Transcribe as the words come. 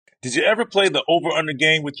Did you ever play the over-under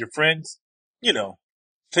game with your friends? You know,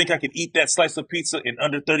 think I could eat that slice of pizza in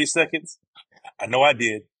under 30 seconds? I know I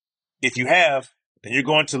did. If you have, then you're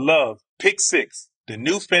going to love Pick Six, the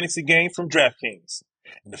new fantasy game from DraftKings,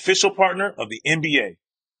 an official partner of the NBA.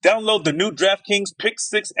 Download the new DraftKings Pick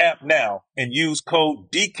Six app now and use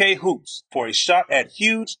code DKHOOPS for a shot at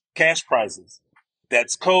huge cash prizes.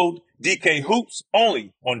 That's code DKHOOPS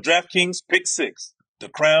only on DraftKings Pick Six. The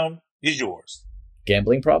crown is yours.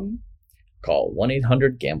 Gambling problem? Call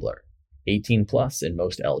 1-800-GAMBLER. 18 plus in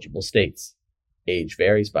most eligible states. Age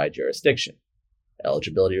varies by jurisdiction.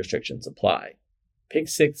 Eligibility restrictions apply. Pick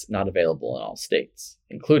Six not available in all states,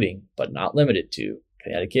 including, but not limited to,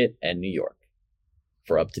 Connecticut and New York.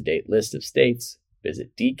 For up-to-date list of states,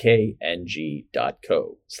 visit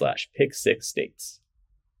dkng.co/pick6states.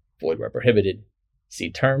 Void where prohibited.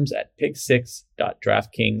 See terms at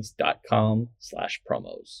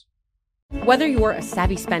pick6.draftkings.com/promos. Whether you're a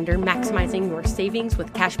savvy spender maximizing your savings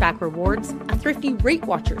with cashback rewards, a thrifty rate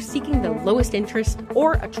watcher seeking the lowest interest,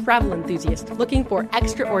 or a travel enthusiast looking for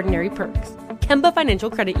extraordinary perks, Kemba Financial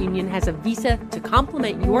Credit Union has a visa to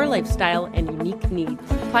complement your lifestyle and unique needs.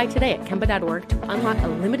 Apply today at Kemba.org to unlock a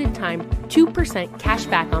limited time 2% cash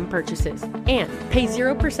back on purchases and pay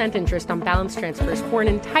 0% interest on balance transfers for an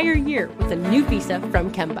entire year with a new visa from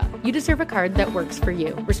Kemba. You deserve a card that works for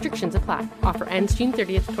you. Restrictions apply. Offer ends June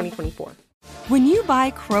 30th, 2024. When you buy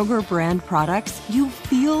Kroger brand products, you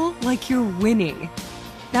feel like you're winning.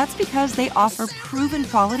 That's because they offer proven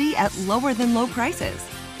quality at lower than low prices.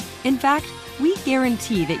 In fact, we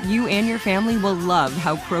guarantee that you and your family will love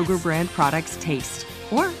how Kroger brand products taste,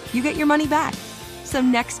 or you get your money back. So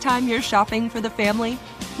next time you're shopping for the family,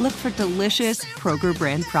 look for delicious Kroger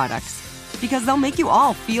brand products, because they'll make you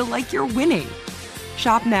all feel like you're winning.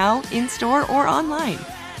 Shop now, in-store, or online.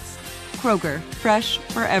 Kroger, fresh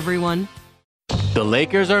for everyone. The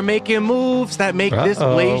Lakers are making moves that make this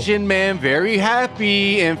Malaysian man very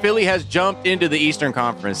happy, and Philly has jumped into the Eastern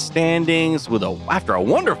Conference standings after a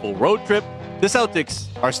wonderful road trip. The Celtics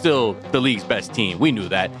are still the league's best team. We knew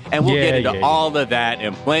that. And we'll get into all of that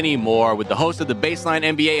and plenty more with the host of the Baseline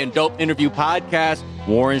NBA and Dope Interview podcast,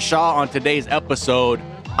 Warren Shaw, on today's episode.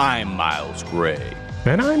 I'm Miles Gray.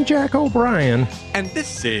 And I'm Jack O'Brien. And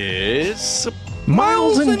this is...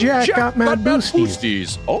 Miles and Jack got Mad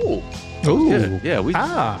Boosties. Oh. Ooh. Yeah. We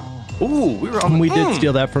were on. We did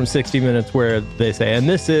steal that from 60 Minutes, where they say, and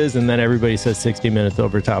this is, and then everybody says 60 Minutes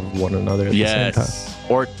over top of one another at the same time.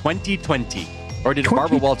 Or 2020. Or did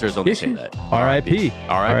Barbara Walters only say that? R.I.P.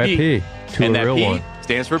 R.I.P. to and a real P one.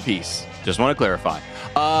 Stands for peace. Just want to clarify.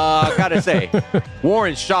 Gotta say,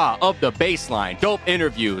 Warren Shaw of the Baseline, Dope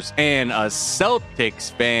Interviews, and a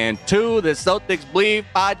Celtics fan too. The Celtics Believe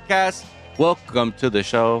podcast. Welcome to the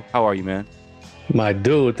show. How are you, man? My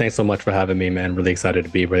dude, thanks so much for having me, man. Really excited to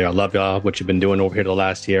be here. I love y'all, what you've been doing over here the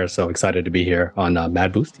last year. So excited to be here on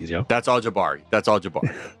Mad Boosties, yo. That's all Jabari.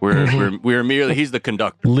 We're merely, he's the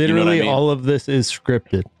conductor. Literally, you know what I mean? all of this is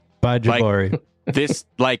scripted by Jabari. This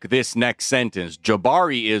next sentence,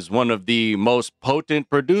 Jabari is one of the most potent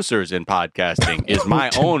producers in podcasting, is my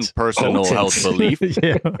own personal held belief.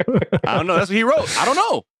 Yeah. I don't know. That's what he wrote. I don't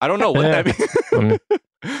know what that means.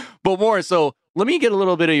 But Warren, so let me get a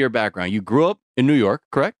little bit of your background. You grew up in New York,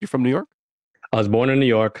 correct? You're from New York? I was born in New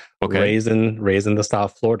York, raised in the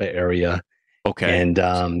South Florida area. Okay. And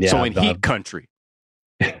so in heat country.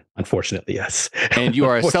 Unfortunately, yes. And you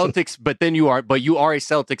are a Celtics, but you are a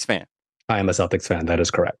Celtics fan. I am a Celtics fan. That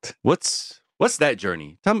is correct. What's that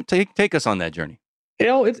journey? Take us on that journey. You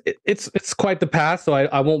know, it's quite the path, so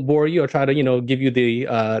I won't bore you. I'll try to, give you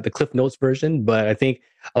the Cliff Notes version. But I think,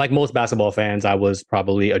 like most basketball fans, I was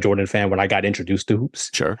probably a Jordan fan when I got introduced to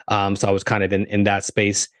hoops. Sure. So I was kind of in that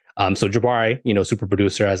space. So Jabari, super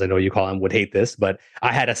producer, as I know you call him, would hate this, but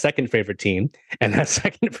I had a second favorite team, and that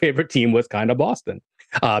second favorite team was kind of Boston.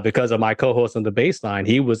 Because of my co-host on the Baseline,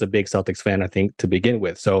 he was a big Celtics fan, I think, to begin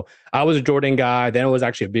with. So I was a Jordan guy. Then I was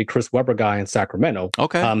actually a big Chris Webber guy in Sacramento.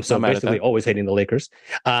 Okay. So basically always hating the Lakers.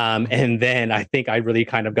 And then I think I really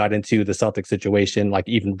kind of got into the Celtics situation, like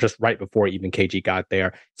even just right before even KG got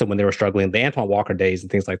there. So when they were struggling, the Antoine Walker days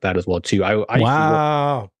and things like that as well, too. I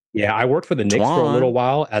worked for the Knicks for a little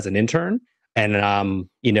while as an intern. And,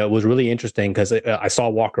 it was really interesting because I saw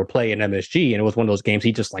Walker play in MSG, and it was one of those games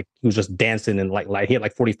he was just dancing and like he had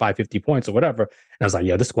like 45, 50 points or whatever. And I was like,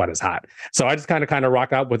 yo, this squad is hot. So I just kind of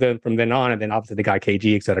rocked out with it from then on. And then obviously they got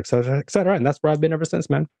KG, et cetera, et cetera, et cetera. And that's where I've been ever since,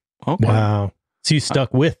 man. Okay. Wow. So you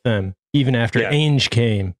stuck with them even after Ainge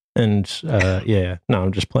came. And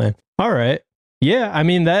I'm just playing. All right. Yeah, I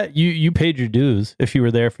mean, that you paid your dues if you were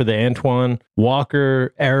there for the Antoine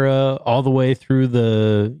Walker era all the way through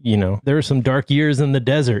there were some dark years in the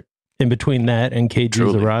desert in between that and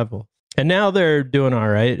KG's arrival. And now they're doing all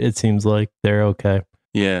right. It seems like they're okay.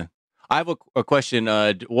 Yeah. I have a question.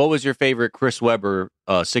 What was your favorite Chris Webber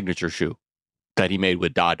signature shoe that he made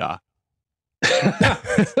with Dada?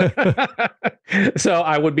 So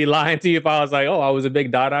I would be lying to you if I was like, oh, I was a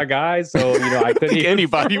big Dada guy. So, I couldn't think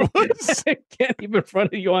anybody was. Can't even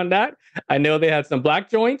front of you on that. I know they had some black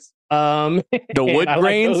joints. The wood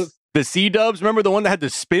grains, the C-dubs. Remember the one that had the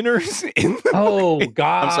spinners in the Oh,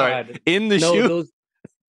 God. I'm sorry. In the shoe?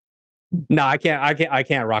 No, I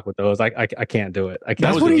can't rock with those. I can't do it. I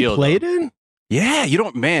can't. That's what he played in? Yeah, you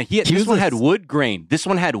don't, man. This one had wood grain. This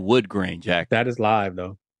one had wood grain, Jack. That is live,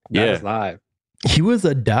 though. That is live. He was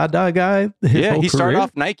a Dada guy. He started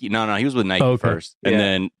off Nike. No, he was with Nike first,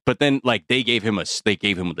 and then like they gave him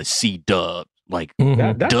the C dub. Like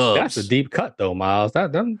that's a deep cut though, Miles.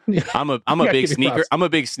 I'm a big sneaker. I'm a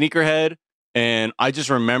big sneakerhead, and I just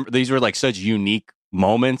remember these were like such unique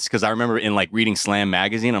moments because I remember in like reading Slam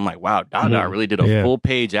magazine, I'm like, wow, Dada really did a full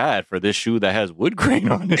page ad for this shoe that has wood grain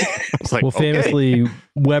on it. I was like, famously,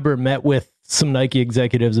 Weber met with some Nike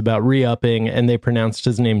executives about re-upping, and they pronounced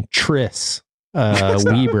his name Tris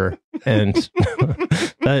Weber, and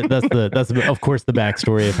that's of course the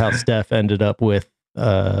backstory of how Steph ended up with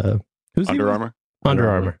who's Under Armour. Under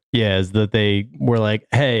Armour, yeah, is that they were like,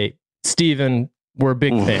 hey, Steven, we're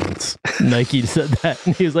big fans. Nike said that,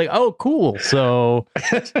 and he was like, oh, cool. So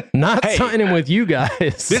not signing with you guys.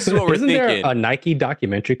 This is what we're thinking. Isn't there a Nike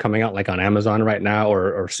documentary coming out like on Amazon right now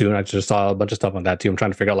or soon? I just saw a bunch of stuff on that too. I'm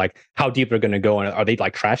trying to figure out like how deep they're going to go. And are they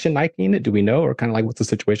like trashing Nike in it? Do we know? Or kind of like what's the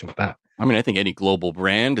situation with that? I mean, I think any global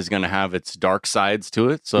brand is going to have its dark sides to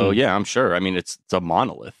it. So yeah, I'm sure. I mean, it's a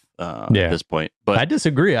monolith at this point. But I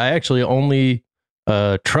disagree. I actually only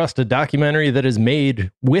trust a documentary that is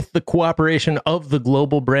made with the cooperation of the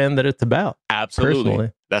global brand that it's about. Absolutely.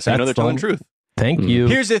 Personally. That's another telling the truth. Thank you.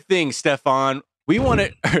 Here's the thing, Stefan. We want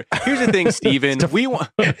to. Here's the thing, Steven. We want.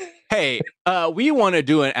 Hey, we want to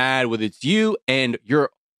do an ad with it's you and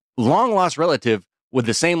your long lost relative with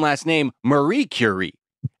the same last name, Marie Curie,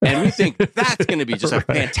 and we think that's going to be just a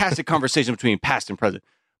fantastic conversation between past and present.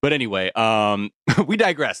 But anyway, we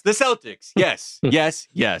digress. The Celtics, yes.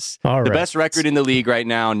 All the right. best record in the league right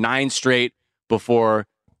now, 9 straight before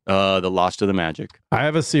the loss to the Magic. I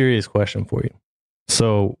have a serious question for you.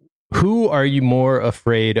 So, who are you more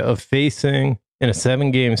afraid of facing in a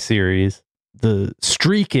 7-game series? The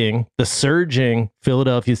surging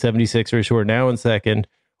Philadelphia 76ers, who are now in second,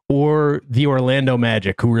 or the Orlando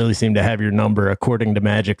Magic, who really seem to have your number, according to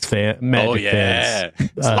Magic fans?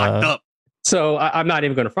 It's locked up. So I'm not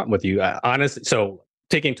even going to front with you. Honestly, so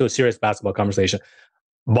taking to a serious basketball conversation,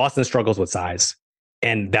 Boston struggles with size.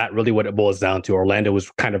 And that really what it boils down to. Orlando was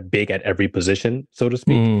kind of big at every position, so to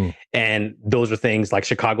speak. And those are things like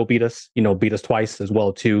Chicago beat us twice as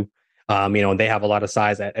well, too. And they have a lot of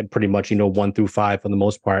size at pretty much, 1 through 5 for the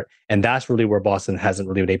most part. And that's really where Boston hasn't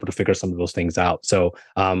really been able to figure some of those things out. So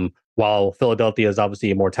while Philadelphia is obviously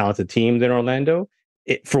a more talented team than Orlando,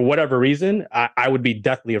 for whatever reason, I would be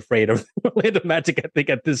deathly afraid of Orlando Magic, I think,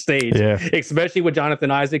 at this stage, especially with Jonathan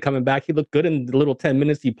Isaac coming back. He looked good in the little 10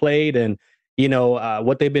 minutes he played. And,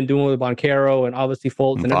 what they've been doing with Boncaro and obviously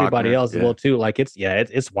Fultz and everybody else as well, too. Like,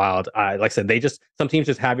 it's wild. Like I said, some teams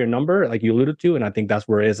just have your number, like you alluded to. And I think that's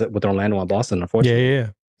where it is with Orlando and Boston, unfortunately. Yeah.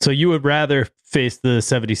 So you would rather face the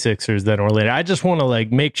 76ers than Orlando. I just want to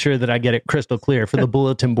make sure that I get it crystal clear for the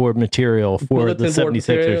bulletin board material for the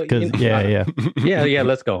 76ers. Because yeah,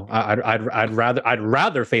 let's go. I'd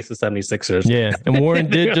rather face the 76ers. Yeah, and Warren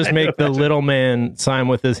did just make the little man sign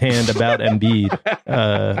with his hand about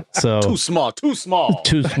Embiid. So too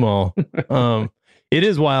small. It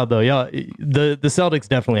is wild though. Yeah, the Celtics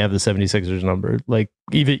definitely have the 76ers number. Like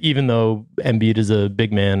even though Embiid is a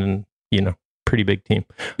big man and pretty big team.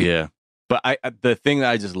 Yeah. But the thing that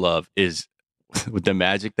I just love is with the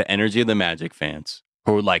Magic, the energy of the Magic fans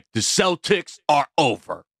who are like, the Celtics are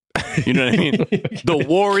over. You know what I mean? The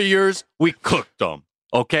Warriors, we cooked them.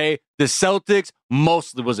 Okay. The Celtics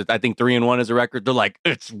mostly I think 3-1 is a record. They're like,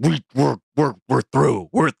 we're through.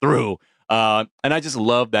 We're through. And I just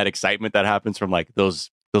love that excitement that happens from those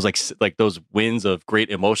wins of great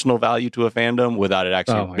emotional value to a fandom without it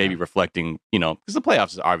actually maybe reflecting, because the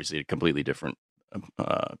playoffs is obviously a completely different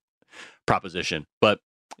proposition. But,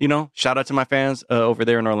 shout out to my fans over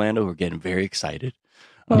there in Orlando who are getting very excited.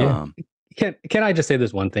 Can I just say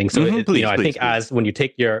this one thing? So, I think as when you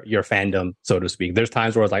take your fandom, so to speak, there's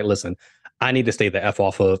times where it's like, listen, I need to stay the F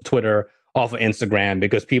off of Twitter, off of Instagram,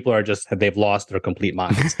 because people are they've lost their complete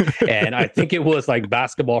minds. And I think it was like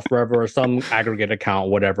Basketball Forever or some aggregate account,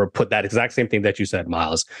 whatever, put that exact same thing that you said,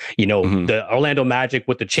 Miles. The Orlando Magic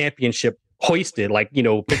with the championship hoisted, like,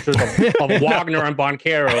 pictures of Wagner and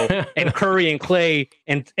Boncaro and Curry and Clay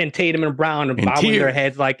and Tatum and Brown and bowing their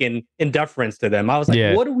heads like in deference to them. I was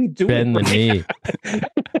like, what are we doing? Bend the knee.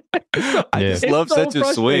 I just love such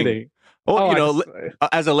a swing. Well,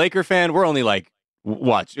 as a Laker fan, we're only like,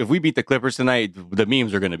 watch, if we beat the Clippers tonight, the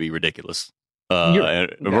memes are going to be ridiculous.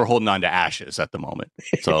 We're holding on to ashes at the moment,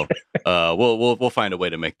 so we'll find a way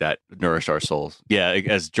to make that nourish our souls. Yeah,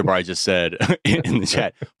 as Jabari just said in the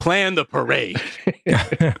chat, plan the parade.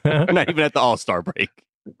 Not even at the All-Star break.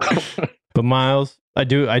 But Miles, I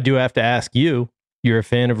do have to ask you. You're a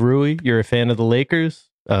fan of Rui. You're a fan of the Lakers.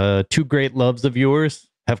 Two great loves of yours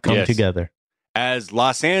have come together. As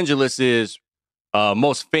Los Angeles's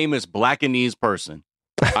most famous Blackanese person,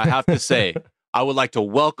 I have to say, I would like to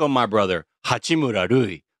welcome my brother Hachimura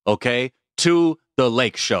Rui, to the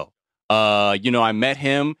Lake Show. I met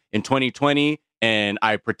him in 2020, and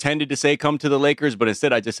I pretended to say come to the Lakers, but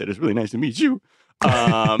instead I just said it's really nice to meet you.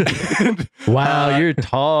 Wow, you're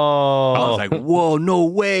tall. I was like, whoa, no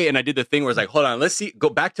way. And I did the thing where it's like, hold on, let's see, go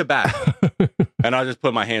back to back. And I just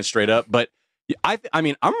put my hand straight up. But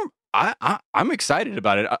I'm excited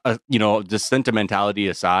about it. Just sentimentality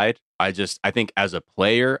aside, I think as a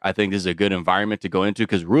player, I think this is a good environment to go into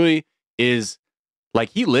because Rui is like,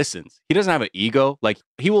 he listens. He doesn't have an ego. Like,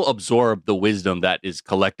 he will absorb the wisdom that is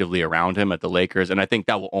collectively around him at the Lakers. And I think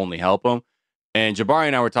that will only help him. And Jabari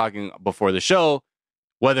and I were talking before the show,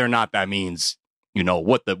 whether or not that means,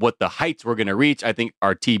 what the heights we're going to reach, I think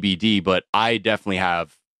are TBD. But I definitely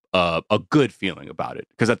have a good feeling about it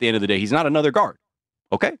because at the end of the day, he's not another guard.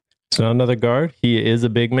 Okay. It's not another guard. He is a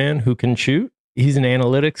big man who can shoot. He's an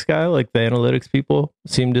analytics guy. Like, the analytics people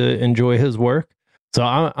seem to enjoy his work. So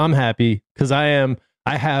I'm happy because I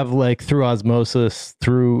have like through osmosis,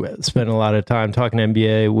 spent a lot of time talking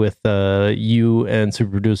NBA with you and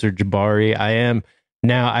super producer Jabari. I am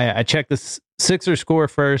now. I check the Sixers score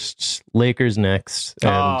first, Lakers next,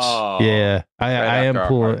 and I am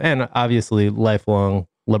cool. And obviously lifelong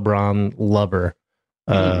LeBron lover.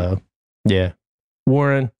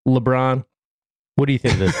 Warren, LeBron. What do you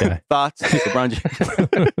think of this guy? Thoughts? LeBron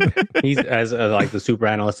James. He's, as like the super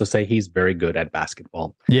analyst will say, he's very good at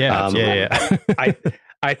basketball. I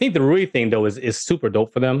think the Rui thing though is super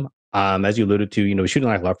dope for them. As you alluded to, shooting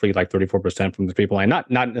like roughly like 34% from the 3-point line,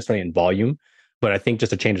 not necessarily in volume, but I think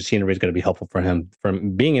just a change of scenery is going to be helpful for him.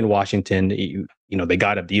 From being in Washington, they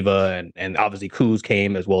got Avdiva and obviously Kuz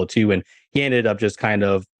came as well too, and he ended up just kind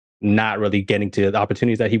of not really getting to the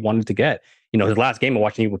opportunities that he wanted to get. His last game of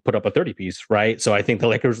Washington, he would put up a 30-piece, right? So I think the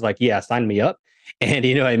Lakers were like, yeah, sign me up. And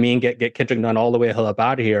get Kendrick Nunn all the way hell up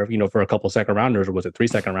out of here, for a couple second rounders, or was it 3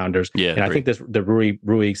 second rounders? Yeah. And I think the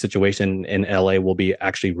Rui situation in LA will be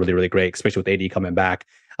actually really, really great, especially with AD coming back.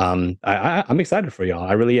 I'm excited for y'all.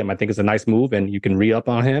 I really am. I think it's a nice move, and you can re-up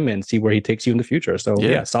on him and see where he takes you in the future. So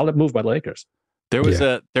solid move by the Lakers. There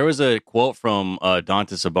was a quote from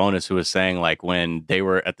Domantas Sabonis who was saying, like, when they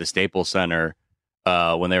were at the Staples Center,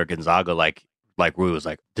 when they were Gonzaga, like Rui was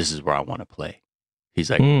like, this is where I want to play. He's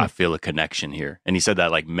like, I feel a connection here. And he said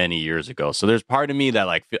that like many years ago. So there's part of me that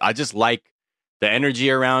like, I just like the energy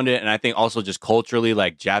around it. And I think also just culturally,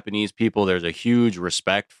 like Japanese people, there's a huge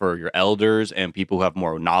respect for your elders and people who have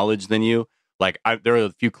more knowledge than you. Like there are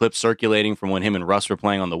a few clips circulating from when him and Russ were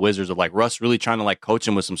playing on the Wizards of like Russ really trying to like coach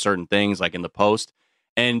him with some certain things like in the post.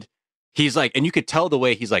 And he's like, and you could tell the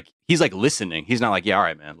way he's like listening. He's not like, yeah, all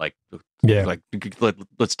right, man. Like,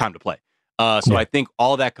 let's time to play. I think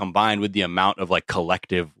all that combined with the amount of like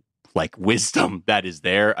collective like wisdom that is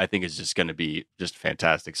there, I think is just going to be just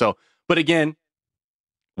fantastic. So, but again,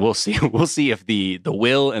 we'll see. We'll see if the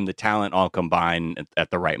will and the talent all combine at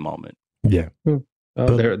the right moment. Yeah.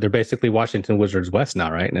 They're basically Washington Wizards West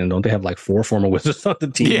now, right? And don't they have like 4 former Wizards on the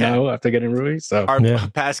team now after getting Rui? So our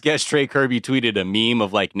past guest Trey Kirby tweeted a meme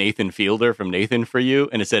of like Nathan Fielder from Nathan For You,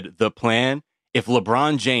 and it said, "The plan: if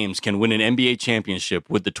LeBron James can win an NBA championship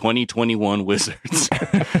with the 2021 Wizards."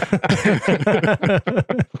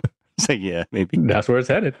 So yeah, maybe that's where it's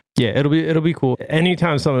headed. Yeah, it'll be cool.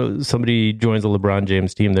 Anytime somebody joins a LeBron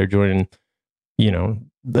James team, they're joining.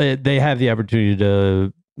 They have the opportunity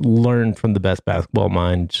to learn from the best basketball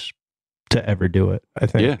minds to ever do it, I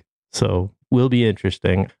think. Yeah. So will be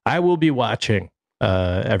interesting. I will be watching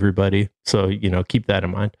everybody. So, keep that in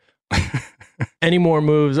mind. Any more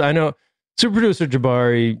moves? I know super producer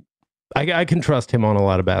Jabari, I can trust him on a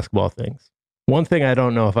lot of basketball things. One thing I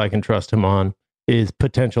don't know if I can trust him on is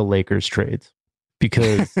potential Lakers trades,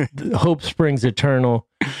 because hope springs eternal.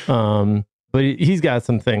 But he's got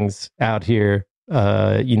some things out here,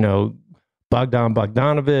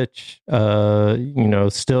 Bogdanovich,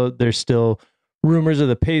 there's still rumors of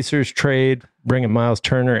the Pacers trade, bringing Miles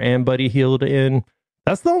Turner and Buddy Hield in.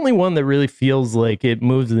 That's the only one that really feels like it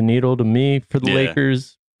moves the needle to me for the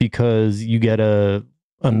Lakers, because you get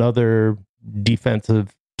another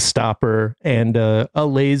defensive stopper and a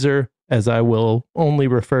laser, as I will only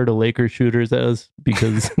refer to Laker shooters as,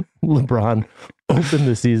 because LeBron opened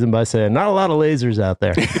the season by saying not a lot of lasers out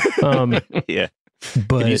there. Yeah,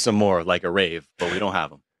 but give you some more, like a rave, but we don't have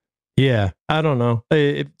them. Yeah, I don't know.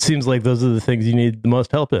 It seems like those are the things you need the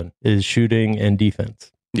most help in, is shooting and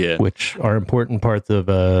defense. Yeah, which are important parts of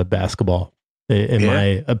basketball, in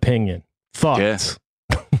my opinion. Thoughts?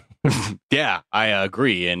 Yeah, I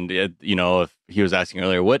agree. And if he was asking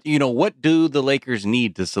earlier, what do the Lakers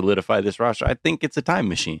need to solidify this roster? I think it's a time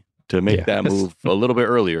machine to make that move a little bit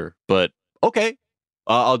earlier. But okay,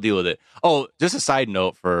 I'll deal with it. Oh, just a side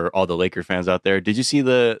note for all the Laker fans out there: did you see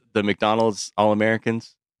the McDonald's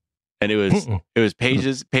All-Americans? And it was Paige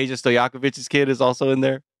Stojakovic's kid is also in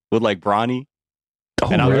there with like Bronny.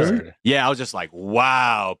 And I was just like,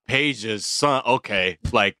 wow, Paige's son. Okay,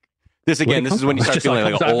 like this again. This is when you start feeling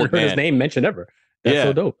like an old man. His name mentioned ever. That's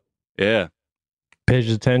so dope. Yeah.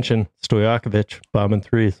 Paige's attention, Stojakovic bombing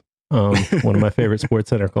threes. One of my favorite Sports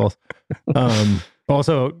Center calls.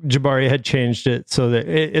 Also, Jabari had changed it so that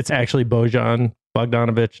it's actually Bojan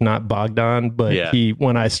Bogdanovic, not Bogdan. But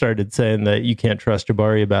when I started saying that you can't trust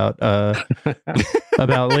Jabari about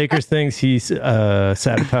Lakers things, he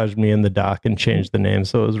sabotaged me in the doc and changed the name,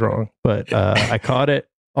 so it was wrong. But I caught it.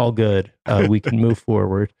 All good. We can move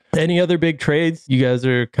forward. Any other big trades you guys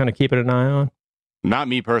are kind of keeping an eye on? Not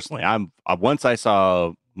me personally. Once I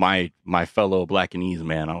saw my fellow Blackanese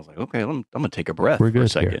man, I was like, okay, I'm gonna take a breath for a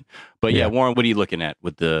second. Here. But Warren, what are you looking at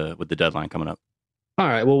with the deadline coming up? All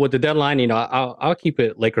right. Well, with the deadline, I'll keep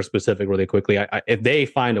it Lakers specific really quickly. If they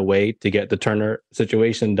find a way to get the Turner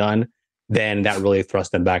situation done, then that really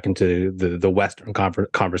thrusts them back into the Western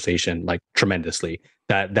conversation like tremendously.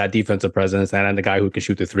 That defensive presence and the guy who can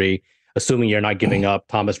shoot the three, assuming you're not giving up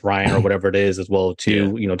Thomas Bryant or whatever it is as well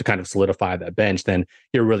to kind of solidify that bench, then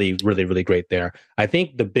you're really, really, really great there. I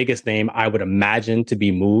think the biggest name I would imagine to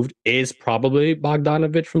be moved is probably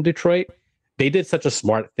Bogdanovic from Detroit. They did such a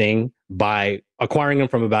smart thing by acquiring him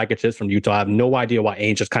from a bag of chips from Utah. I have no idea why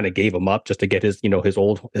Ainge just kind of gave him up just to get his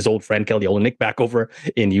old friend Kelly Olynyk back over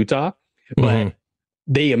in Utah. But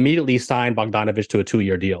they immediately signed Bogdanovic to a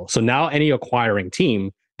 2-year deal. So now any acquiring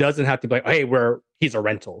team doesn't have to be like, hey, he's a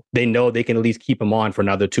rental. They know they can at least keep him on for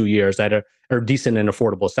another 2 years at a decent and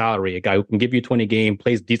affordable salary. A guy who can give you 20 game,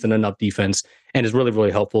 plays decent enough defense, and is really,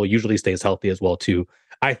 really helpful. Usually stays healthy as well too.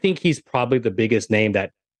 I think he's probably the biggest name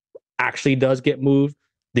that actually does get moved.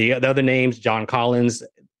 The other names, John Collins,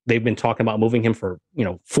 they've been talking about moving him for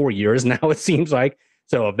 4 years now, it seems like.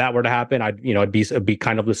 So if that were to happen, it'd be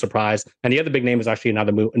kind of a surprise. And the other big name is actually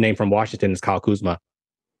another name from Washington is Kyle Kuzma.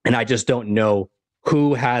 And I just don't know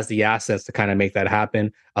who has the assets to kind of make that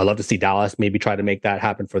happen. I'd love to see Dallas maybe try to make that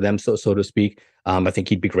happen for them, so to speak. I think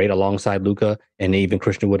he'd be great alongside Luka and even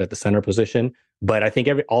Christian Wood at the center position. But I think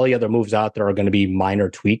all the other moves out there are going to be minor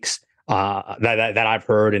tweaks that I've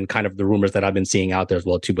heard and kind of the rumors that I've been seeing out there as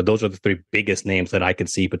well too. But those are the three biggest names that I could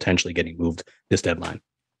see potentially getting moved this deadline.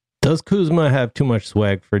 Does Kuzma have too much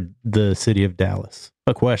swag for the city of Dallas?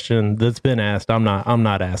 A question that's been asked. I'm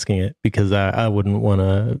not asking it because I wouldn't want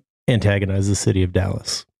to antagonize the city of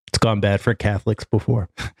Dallas. It's gone bad for Catholics before.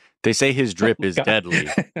 They say his drip is deadly.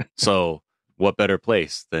 So what better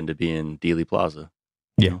place than to be in Dealey Plaza?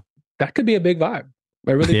 Yeah. That could be a big vibe.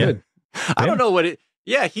 I really could. I don't know what it.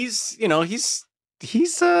 Yeah, he's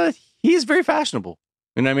very fashionable.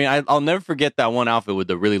 And I mean, I'll never forget that one outfit with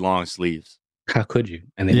the really long sleeves. How could you?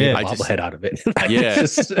 And they made a bobblehead out of it.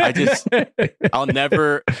 I'll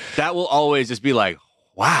never. That will always just be like,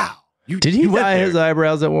 wow. Did he dye his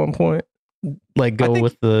eyebrows at one point? Like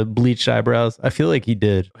with the bleached eyebrows? I feel like he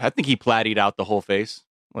did. I think he plattied out the whole face.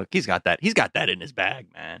 Look, he's got that in his bag,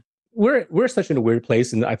 man. We're such in a weird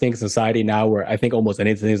place, and I think society now where I think almost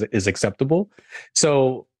anything is acceptable.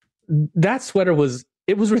 So that sweater was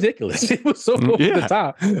ridiculous. It was so over the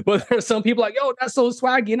top. But there's some people like, yo, that's so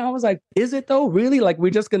swaggy. And I was like, is it though? Really? Like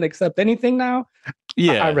we're just gonna accept anything now?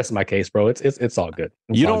 Yeah. I rest my case, bro. It's all good.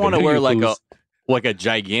 You don't want to wear like a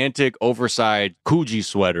gigantic oversized Coogee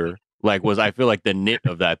sweater. Like I feel like the knit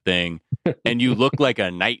of that thing, and you look like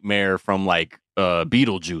a nightmare from like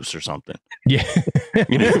Beetlejuice or something. Yeah.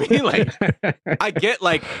 You know what I mean?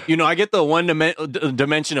 Like I get the one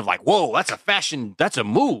dimension of like, whoa, that's a fashion, that's a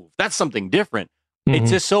move, that's something different. Mm-hmm.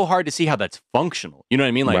 It's just so hard to see how that's functional. You know what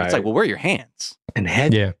I mean? Like It's like, well, where are your hands? And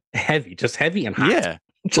heavy, just heavy and hot. Yeah.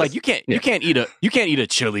 Like you can't eat a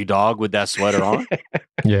chili dog with that sweater on.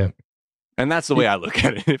 Yeah. And that's the way I look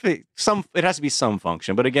at it. It has to be some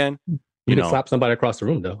function. But again, you can slap somebody across the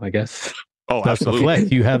room, though, I guess. Oh, that's absolutely. the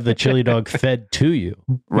flex. You have the chili dog fed to you.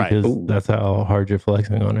 Right. Because that's how hard you're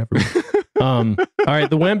flexing on everyone. All right.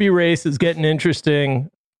 The Wemby race is getting interesting.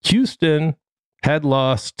 Houston had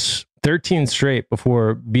lost 13 straight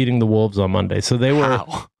before beating the Wolves on Monday. So they were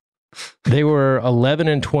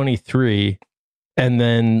 11-23 and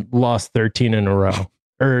then lost 13 in a row.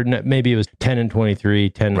 Or maybe it was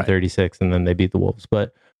 10-23, 10-36, and then they beat the Wolves.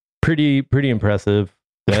 But pretty impressive.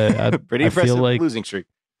 Pretty impressive feel like, losing streak.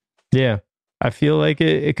 Yeah. I feel like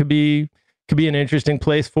it could be an interesting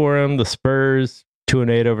place for him. The Spurs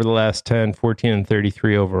 2-8 over the last 10,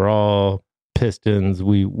 14-33 overall. Pistons,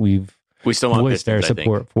 we still want voiced Pistons, our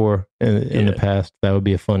support for in the past. That would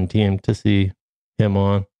be a fun team to see him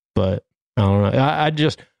on. But I don't know.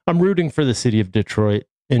 I'm rooting for the city of Detroit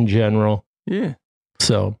in general. Yeah.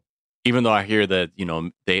 So even though I hear that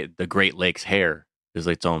the Great Lakes hair is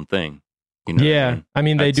its own thing. You know yeah, I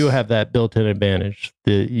mean they do have that built-in advantage.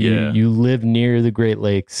 You live near the Great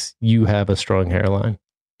Lakes, you have a strong hairline.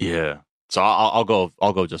 Yeah, so I'll go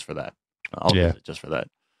just for that. I'll visit just for that.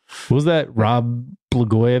 What was that Rob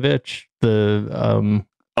Blagojevich? Of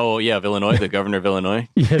Illinois, the governor of Illinois.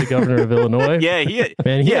 Yeah, the governor of Illinois. Yeah, he had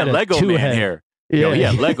Lego man hair. Yeah, he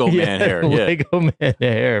had Lego man hair. Yeah, Lego man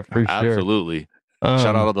hair for sure. Absolutely.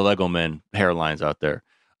 Shout out to the Lego men hairlines out there.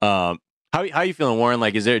 How you feeling, Warren?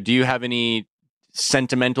 Like, do you have any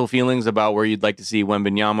sentimental feelings about where you'd like to see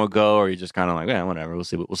Wembanyama go, or are you just kind of like, yeah, whatever, we'll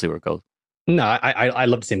see where it goes? No, I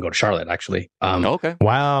love to see him go to Charlotte. Actually, okay.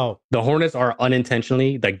 Wow, the Hornets are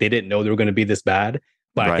unintentionally like they didn't know they were going to be this bad,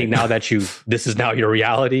 but I think now that this is now your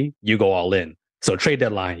reality, you go all in. So trade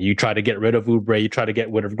deadline, you try to get rid of Oubre, you try to get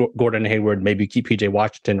rid of Gordon Hayward, maybe keep PJ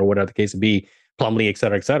Washington or whatever the case may be, Plumlee, et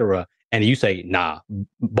cetera, and you say, nah,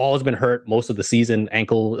 Ball has been hurt most of the season,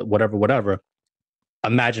 ankle, whatever.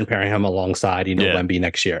 Imagine pairing him alongside, Wemby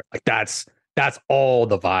next year. Like that's all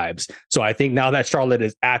the vibes. So I think now that Charlotte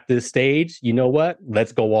is at this stage, you know what?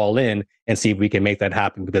 Let's go all in and see if we can make that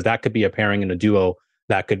happen, because that could be a pairing and a duo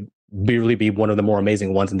that could really be one of the more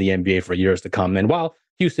amazing ones in the NBA for years to come. And while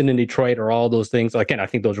Houston and Detroit are all those things, again, I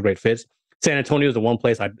think those are great fits. San Antonio is the one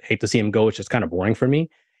place I'd hate to see him go. It's just kind of boring for me.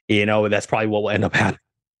 That's probably what will end up happening.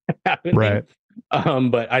 Right.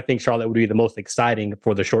 But I think Charlotte would be the most exciting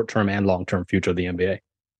for the short-term and long-term future of the NBA.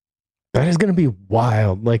 That is going to be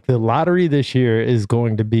wild. Like the lottery this year is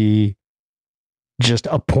going to be just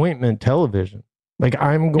appointment television. Like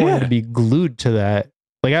I'm going to be glued to that.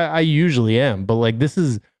 Like I usually am, but like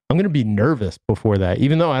I'm going to be nervous before that,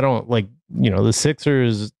 even though I don't the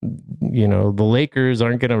Sixers, the Lakers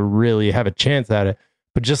aren't going to really have a chance at it,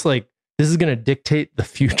 but just like, this is going to dictate the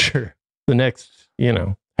future, the next,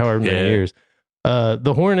 however many years.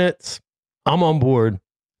 The Hornets, I'm on board.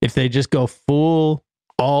 If they just go full,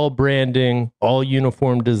 all branding, all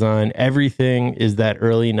uniform design, everything is that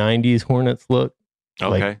early 90s Hornets look.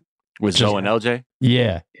 Okay. With Zoe and LJ?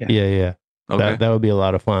 Yeah. Okay. That would be a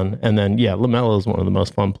lot of fun. And then, LaMelo is one of the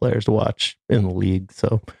most fun players to watch in the league.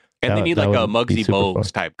 So, and they need like a Muggsy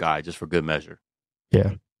Bogues type guy just for good measure.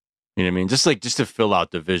 Yeah. You know what I mean? Just to fill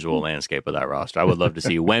out the visual landscape of that roster. I would love to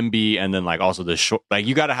see Wemby, and then like also the short. Like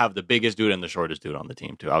you got to have the biggest dude and the shortest dude on the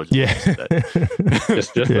team too. I was just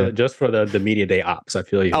for the media day ops. I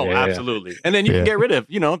feel you. Oh, absolutely. And then you can get rid of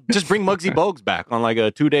just bring Muggsy Bogues back on like a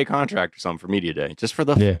 2-day contract or something for media day, just for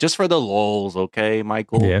the lulz. Okay,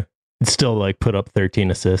 Michael. Yeah, it's still like put up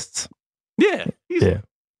 13 assists. Yeah.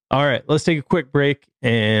 All right, let's take a quick break,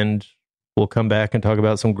 and we'll come back and talk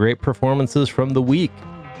about some great performances from the week.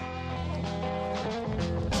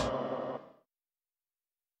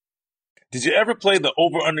 Did you ever play the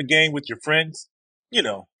over-under game with your friends?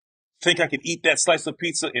 Think I could eat that slice of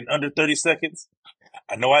pizza in under 30 seconds?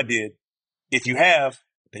 I know I did. If you have,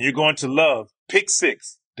 then you're going to love Pick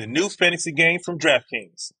 6, the new fantasy game from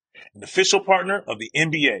DraftKings, an official partner of the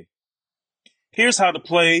NBA. Here's how to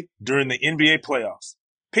play during the NBA playoffs.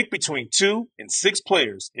 Pick between 2 and 6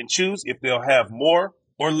 players and choose if they'll have more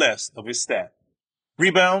or less of his stat.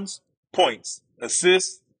 Rebounds, points,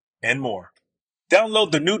 assists, and more.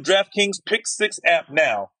 Download the new DraftKings Pick 6 app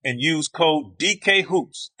now and use code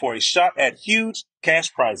DKHOOPS for a shot at huge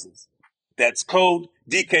cash prizes. That's code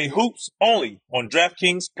DKHOOPS only on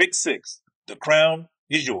DraftKings Pick 6. The crown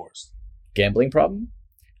is yours. Gambling problem?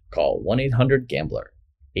 Call 1-800-GAMBLER.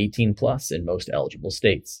 18 plus in most eligible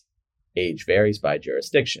states. Age varies by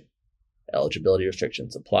jurisdiction. Eligibility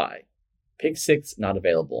restrictions apply. Pick 6 not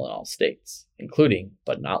available in all states, including,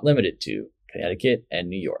 but not limited to, Connecticut and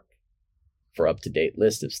New York. For up-to-date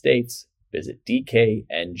list of states, visit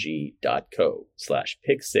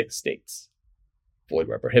dkng.co/pick6states. Void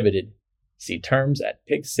where prohibited. See terms at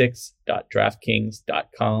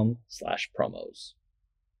pick6.draftkings.com/promos.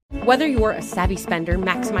 Whether you're a savvy spender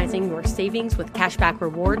maximizing your savings with cashback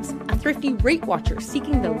rewards, a thrifty rate watcher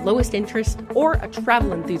seeking the lowest interest, or a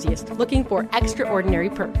travel enthusiast looking for extraordinary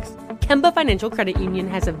perks, Kemba Financial Credit Union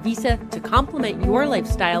has a visa to complement your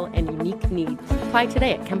lifestyle and unique needs. Apply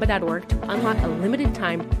today at Kemba.org to unlock a limited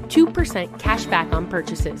time 2% cash back on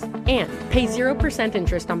purchases and pay 0%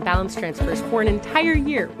 interest on balance transfers for an entire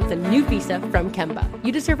year with a new visa from Kemba.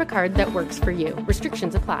 You deserve a card that works for you.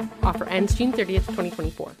 Restrictions apply. Offer ends June 30th,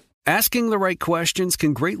 2024. Asking the right questions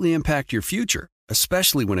can greatly impact your future,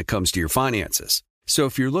 especially when it comes to your finances. So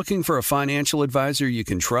if you're looking for a financial advisor you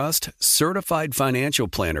can trust, certified financial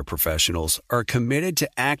planner professionals are committed to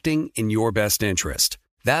acting in your best interest.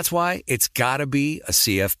 That's why it's got to be a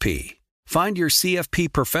CFP. Find your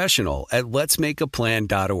CFP professional at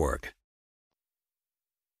letsmakeaplan.org.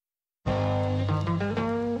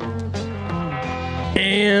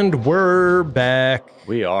 And we're back.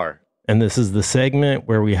 We are. And this is the segment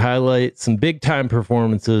where we highlight some big time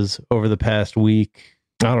performances over the past week.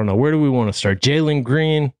 I don't know. Where do we want to start? Jalen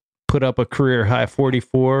Green put up a career high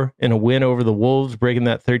 44 in a win over the Wolves, breaking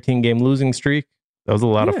that 13-game losing streak. That was a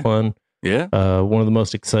lot of fun. Yeah. One of the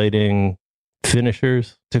most exciting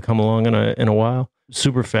finishers to come along in a while.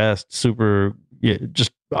 Super fast,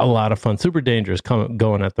 just a lot of fun. Super dangerous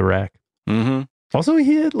going at the rack. Mm-hmm. Also,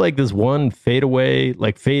 he had like this one fadeaway,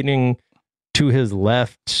 like fading to his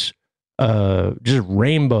left, just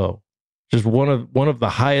rainbow, just one of the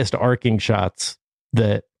highest arcing shots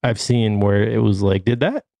that I've seen, where it was like, did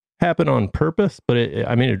that happen on purpose? But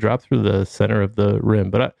it dropped through the center of the rim.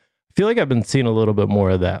 But I feel like I've been seeing a little bit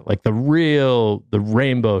more of that. Like the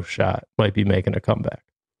rainbow shot might be making a comeback.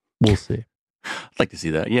 We'll see. I'd like to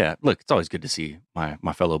see that. Yeah. Look, it's always good to see my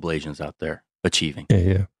fellow Blasians out there achieving.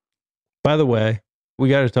 Yeah. By the way, we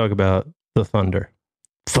got to talk about the Thunder.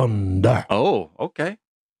 Oh, okay.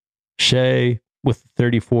 Shea with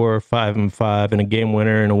 34, 5-5, and a game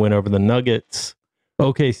winner and a win over the Nuggets.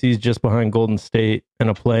 OKC's just behind Golden State and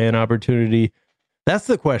a play-in opportunity. That's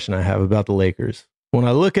the question I have about the Lakers. When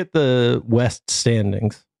I look at the West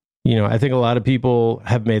standings, I think a lot of people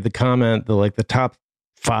have made the comment that like the top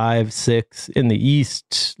 5, 6 in the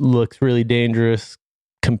East looks really dangerous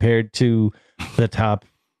compared to the top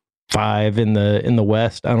 5 in the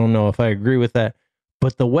West. I don't know if I agree with that,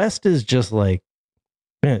 but the West is just like,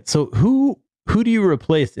 man. So who do you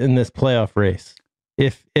replace in this playoff race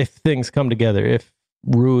if things come together? If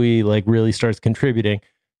Rui like really starts contributing,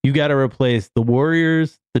 you got to replace the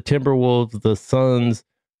Warriors, the Timberwolves, the Suns,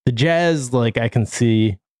 the Jazz. Like I can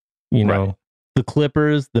see, the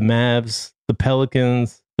Clippers, the Mavs, the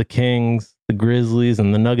Pelicans, the Kings, the Grizzlies,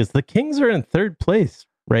 and the Nuggets. The Kings are in third place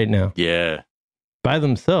right now. Yeah. By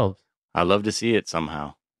themselves. I love to see it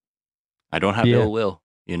somehow. I don't have ill will,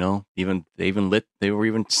 they were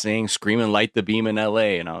even saying, screaming, light the beam in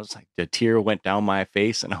LA. And I was like, the tear went down my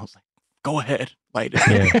face and I was like, go ahead, light it.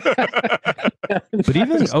 Yeah. But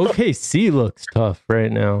even OKC looks tough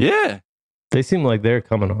right now. Yeah. They seem like they're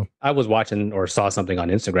coming on. I was watching or saw something on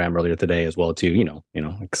Instagram earlier today as well, too,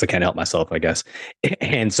 because I can't help myself, I guess.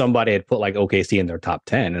 And somebody had put like OKC in their top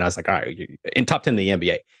 10. And I was like, all right, in top 10 in the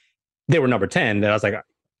NBA. They were number 10. And I was like,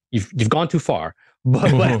 you've gone too far.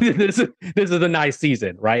 But this is a nice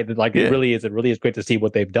season, right? Like it really is great to see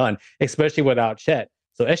what they've done, especially without Chet.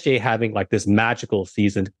 So SGA having like this magical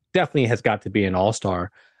season definitely has got to be an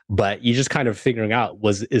all-star. But you just kind of figuring out,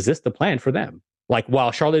 is this the plan for them? Like,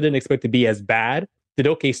 while Charlotte didn't expect to be as bad, did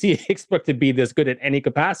OKC expect to be this good at any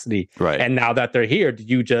capacity? Right. And now that they're here, did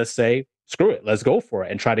you just say, screw it, let's go for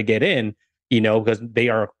it and try to get in? Because they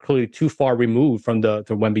are clearly too far removed from the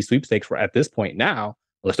Wemby sweepstakes at this point now,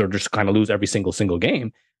 unless they're just kind of lose every single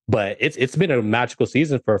game. But it's been a magical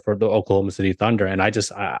season for the Oklahoma City Thunder, and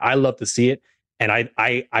I love to see it. And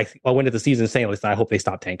I went into the season saying, listen, I hope they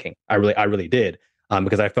stop tanking. I really did.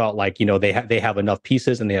 Because I felt like, they have enough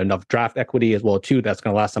pieces and they have enough draft equity as well, too. That's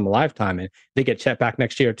going to last them a lifetime. And they get Chet back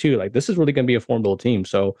next year, too. Like, this is really going to be a formidable team.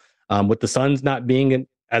 So with the Suns not being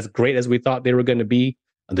as great as we thought they were going to be,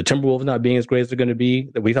 the Timberwolves not being as great as they're going to be,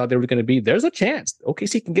 that we thought they were going to be, there's a chance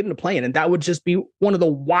OKC can get into play-in. And that would just be one of the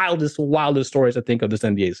wildest stories, I think, of this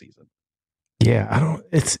NBA season. Yeah,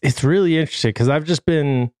 it's really interesting because I've just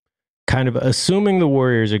been kind of assuming the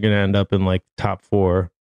Warriors are going to end up in like top 4,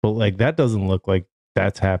 but like that doesn't look like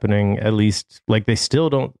that's happening. At least like they still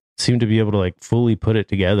don't seem to be able to like fully put it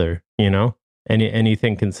together,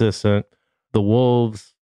 anything consistent. The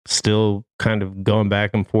Wolves still kind of going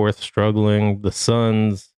back and forth, struggling. The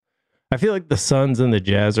Suns, I feel like the Suns and the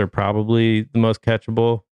Jazz are probably the most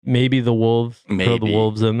catchable. Maybe the Wolves, throw the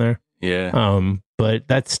Wolves in there. Yeah. But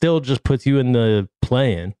that still just puts you in the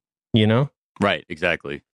play-in, you know? Right.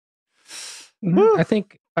 Exactly. I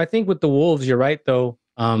think with the Wolves, you're right though,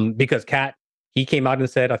 because Cat he came out and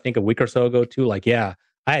said I think a week or so ago too, like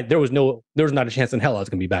there was not a chance in hell I was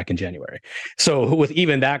going to be back in January. So with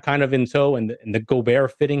even that kind of in tow, and the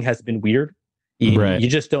Gobert fitting has been weird. You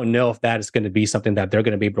just don't know if that is going to be something that they're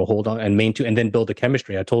going to be able to hold on and maintain and then build the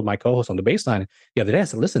chemistry. I told my co-host on the baseline the other day, I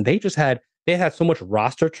said, listen, they had so much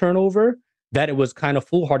roster turnover that it was kind of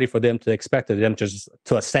foolhardy for them to expect them just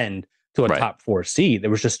to ascend to a top 4 seed. There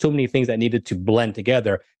was just too many things that needed to blend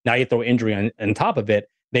together. Now you throw injury on top of it,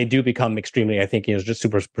 they do become extremely, I think, just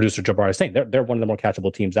super producer Jabbar is saying, they're one of the more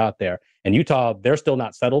catchable teams out there. And Utah, they're still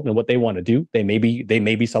not settled in what they want to do. They may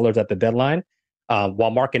be sellers at the deadline.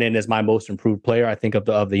 While Markkanen is my most improved player, I think of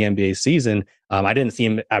the NBA season, I didn't see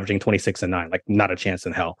him averaging 26 and 9, like not a chance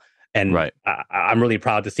in hell. And I'm really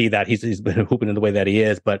proud to see that he's been hooping in the way that he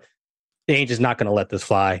is, but Ainge is not going to let this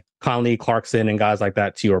fly. Conley, Clarkson, and guys like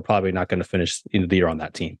that too are probably not going to finish the year on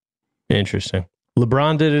that team. Interesting.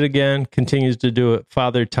 LeBron did it again, continues to do it.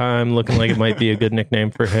 Father Time, looking like it might be a good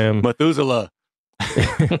nickname for him. Methuselah.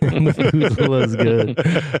 Methuselah's good.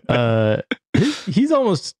 He's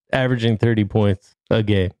almost averaging 30 points a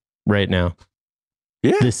game right now.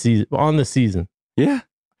 Yeah. This season, on the season. Yeah.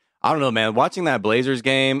 I don't know, man. Watching that Blazers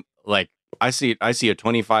game, like I see a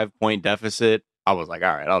 25-point deficit. I was like,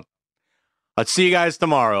 all right, I'll see you guys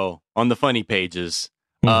tomorrow on the funny pages.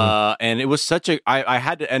 And it was I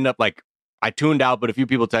had to end up like, I tuned out, but a few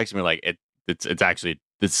people texted me like it's actually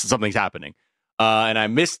something's happening. And I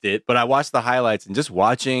missed it, but I watched the highlights and just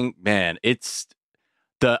watching, man,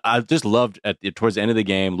 I just loved towards the end of the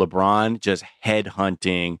game, LeBron just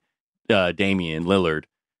headhunting Damian Lillard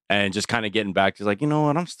and just kind of getting back to like, you know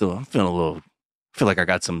what, I'm feeling I feel like I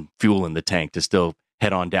got some fuel in the tank to still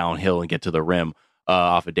head on downhill and get to the rim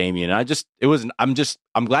off of Damian. And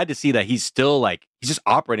I'm glad to see that he's still like, he's just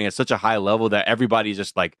operating at such a high level that everybody's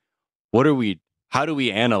just like, how do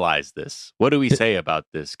we analyze this? What do we say about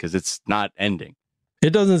this? Because it's not ending. It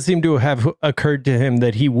doesn't seem to have occurred to him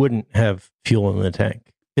that he wouldn't have fuel in the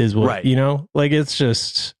tank, is what, you know? Like, it's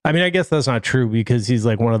just, I mean, I guess that's not true because he's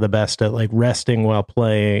like one of the best at like resting while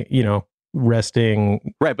playing, you know,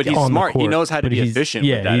 resting. Right, but he's smart. He knows how to be efficient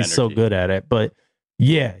with that he's energy. So good at it. But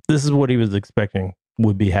yeah, this is what he was expecting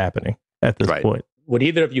would be happening at this point. Would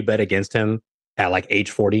either of you bet against him at like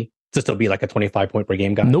age 40 to still be like a 25-point per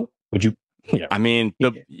game guy? Nope. Would you? Yeah. I mean,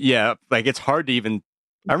 like it's hard to even.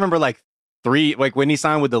 I remember like when he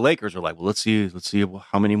signed with the Lakers, we're like, well, let's see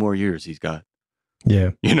how many more years he's got.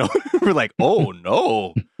 Yeah, you know, we're like, oh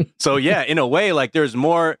no. So yeah, in a way, like there's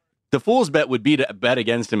more. The fool's bet would be to bet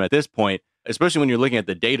against him at this point, especially when you're looking at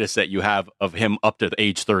the data set you have of him up to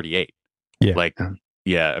age 38. Yeah, like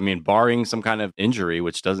I mean, barring some kind of injury,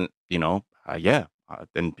 which doesn't, you know,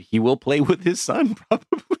 then he will play with his son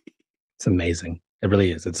probably. It's amazing. It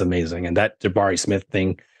really is. It's amazing. And that Jabari Smith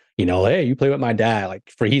thing, you know, hey, you play with my dad.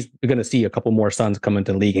 Like he's going to see a couple more sons come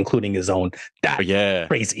into the league, including his own. That's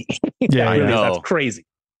crazy. I know. That's crazy.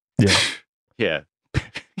 Yeah. Yeah.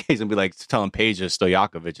 He's going to be like telling Paige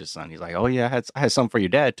Stojakovic's son. He's like, oh yeah, I had something for your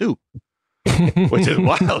dad too. Which is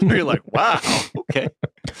wild. You're like, wow. Okay.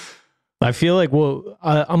 I feel like,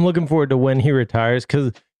 I'm looking forward to when he retires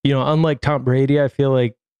because, you know, unlike Tom Brady, I feel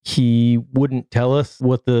like he wouldn't tell us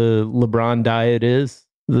what the LeBron diet is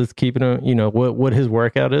that's keeping him, you know, what his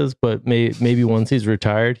workout is, but maybe once he's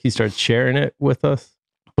retired, he starts sharing it with us.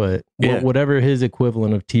 But whatever his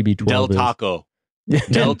equivalent of TB12 Del Taco.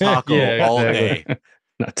 Del Taco all day.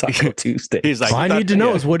 Not Taco Tuesday. He's like, all I need to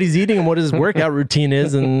know is what he's eating and what his workout routine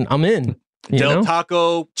is, and I'm in. Del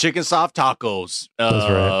Taco, chicken soft tacos. That's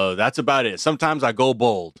right. That's about it. Sometimes I go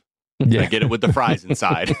bold. I get it with the fries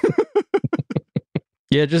inside.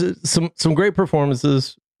 Yeah, just some great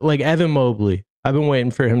performances. Like Evan Mobley. I've been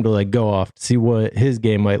waiting for him to like go off to see what his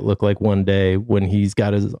game might look like one day when he's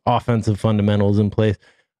got his offensive fundamentals in place.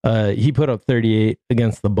 He put up 38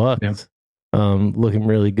 against the Bucks, looking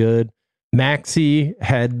really good. Maxey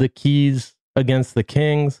had the keys against the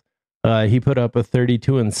Kings. He put up a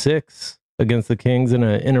 32-6 against the Kings in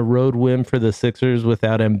a road win for the Sixers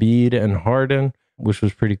without Embiid and Harden, which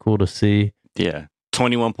was pretty cool to see. Yeah,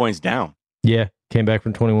 21 points down. Yeah, came back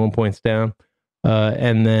from 21 points down.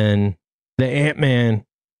 And then the Ant-Man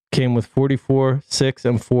came with 44, 6,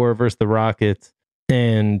 and 4 versus the Rockets.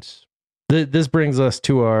 And this brings us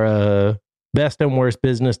to our best and worst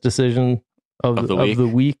business decision of the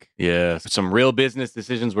week. Yeah, some real business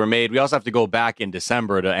decisions were made. We also have to go back in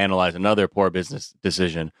December to analyze another poor business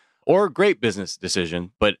decision or great business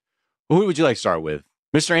decision. But who would you like to start with?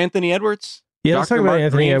 Mr. Anthony Edwards? Yeah, let's talk about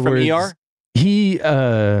Anthony Edwards. From ER? He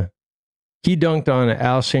he dunked on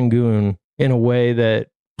Al Shingun in a way that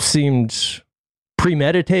seemed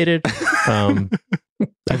premeditated. I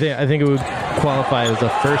think it would qualify as a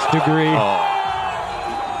first degree.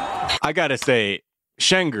 I gotta say,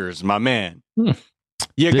 Schengers, my man,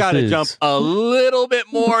 you gotta jump a little bit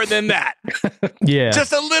more than that. Yeah,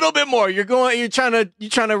 just a little bit more. You're trying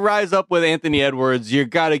to rise up with Anthony Edwards. You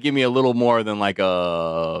gotta give me a little more than like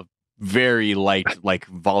a very light, like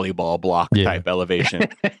volleyball block type elevation.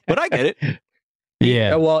 But I get it.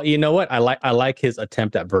 Yeah. Well, you know what? I like his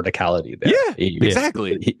attempt at verticality there. Yeah,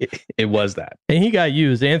 exactly. It was that. And he got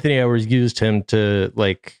used. Anthony Edwards used him to,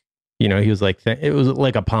 like, he was like, it was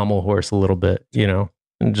like a pommel horse a little bit,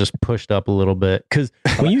 and just pushed up a little bit. Because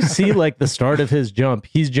when you see like the start of his jump,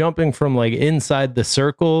 he's jumping from like inside the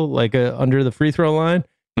circle, like under the free throw line,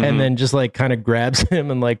 and then just like kind of grabs him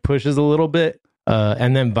and like pushes a little bit.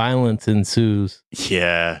 And then violence ensues.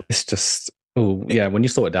 Yeah. It's just, when you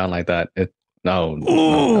slow it down like that,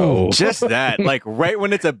 no. Just that. Like right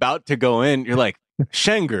when it's about to go in, you're like,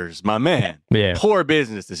 Schengers, my man. Yeah. Poor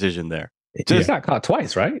business decision there. Just got caught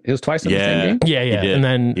twice, right? It was twice in the same game? Yeah. And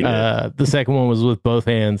then the second one was with both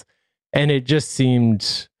hands. And it just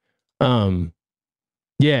seemed,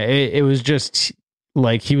 it was just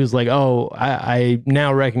like, he was like, I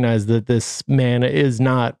now recognize that this man is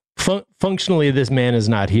not, functionally, this man is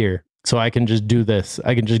not here. So I can just do this.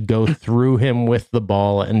 I can just go through him with the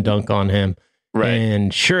ball and dunk on him. Right.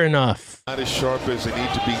 And sure enough. Not as sharp as they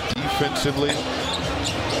need to be defensively.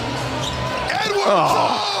 Edwards!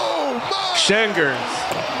 Schengers.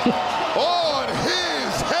 On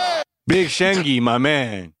his head. Big Shengi, my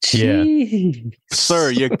man. Yeah. Sir,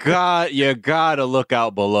 you gotta look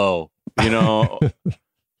out below.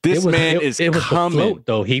 This man is coming. Float,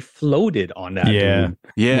 though. He floated on that dude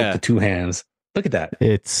with the two hands. Look at that.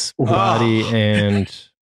 It's body and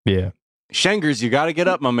Schengers, you got to get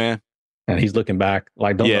up, my man. And he's looking back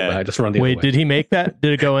like, don't look back, just run the other way. Did he make that?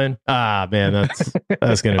 Did it go in? Man,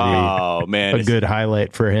 that's going to be a good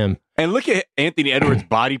highlight for him. And look at Anthony Edwards'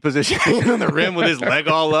 body position on the rim with his leg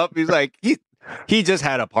all up. He's like, he just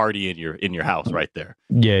had a party in your house right there.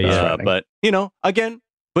 Yeah. But, again,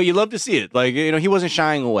 but you love to see it. Like, he wasn't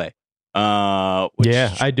shying away.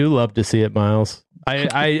 I do love to see it, Miles.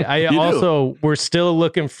 I also, we're still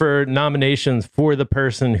looking for nominations for the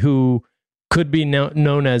person who could be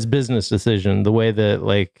known as business decision, the way that,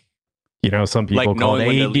 like, some people call it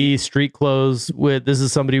AD street clothes. This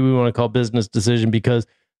is somebody we want to call business decision because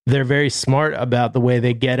they're very smart about the way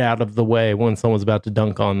they get out of the way when someone's about to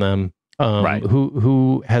dunk on them. Right.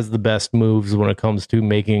 Who has the best moves when it comes to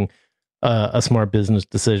making a smart business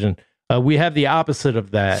decision? We have the opposite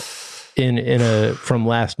of that from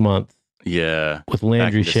last month. Yeah, with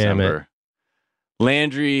Landry Shamet.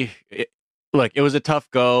 Landry, look, it was a tough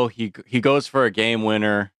go. He goes for a game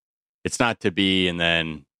winner. It's not to be, and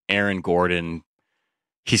then Aaron Gordon,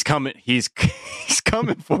 he's coming. He's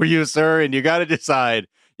coming for you, sir. And you got to decide.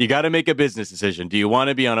 You got to make a business decision. Do you want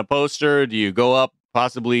to be on a poster? Do you go up,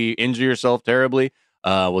 possibly injure yourself terribly?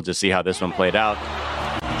 We'll just see how this one played out.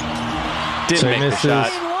 Didn't make the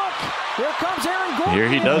shot. Here comes Aaron Gordon. Here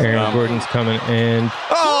he does. Aaron Gordon's coming, and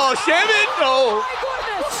Shamet! Oh,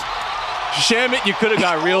 Shamet, you could have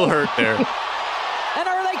got real hurt there. And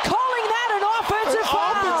are they calling that an offensive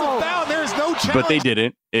foul? There's no challenge. But they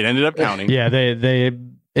didn't. It ended up counting. Yeah,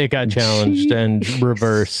 it got challenged and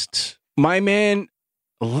reversed. My man,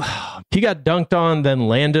 he got dunked on, then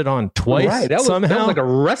landed on twice. Right, that was like a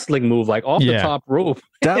wrestling move, like off the top rope.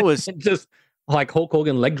 That was just like Hulk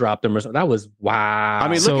Hogan leg dropped him or something. That was wow. I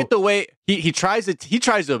mean, look at the way he tries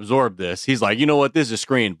to absorb this. He's like, you know what, this is a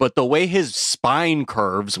screen. But the way his spine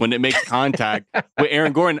curves when it makes contact with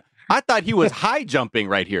Aaron Gordon, I thought he was high jumping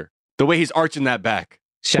right here. The way he's arching that back.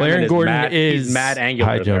 Aaron Gordon is mad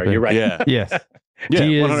angular there. You're right. Yeah. Yes. Yeah,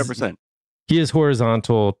 100%. He is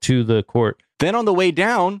horizontal to the court. Then on the way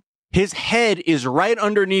down, his head is right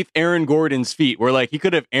underneath Aaron Gordon's feet, where like he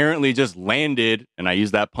could have errantly just landed, and I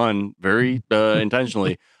use that pun very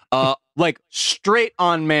intentionally, like straight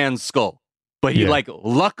on man's skull. But he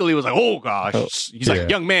luckily was like, oh gosh. He's like,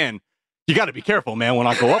 young man, you got to be careful, man. When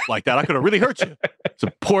I go up like that, I could have really hurt you. It's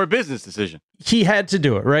a poor business decision. He had to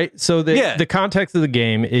do it, right? So the context of the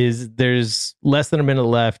game is there's less than a minute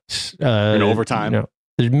left. In overtime.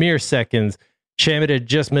 There's mere seconds. Shamet had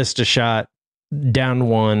just missed a shot, down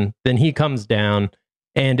one. Then he comes down,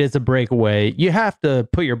 and it's a breakaway. You have to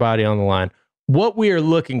put your body on the line. What we are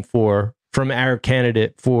looking for from our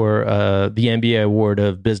candidate for the NBA award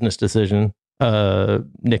of business decision,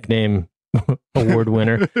 nickname award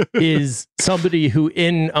winner, is somebody who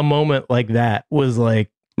in a moment like that was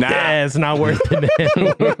like, Yeah, it's not worth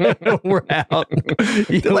it, man. We're out.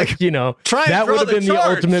 That would have been the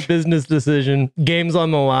ultimate business decision. Game's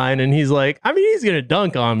on the line, and he's like, I mean, he's gonna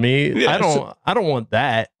dunk on me. Yeah, I don't want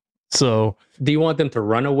that. So, do you want them to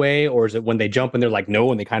run away, or is it when they jump and they're like, no,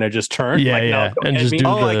 and they kind of just turn? Yeah, like, yeah, no, and just do.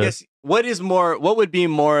 I guess what would be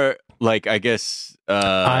more like, I guess,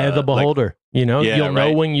 eye of the beholder. Like, you'll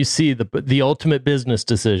know when you see the ultimate business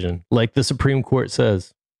decision, like the Supreme Court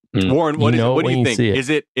says. Warren, what do you think? Is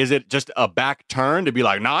it just a back turn to be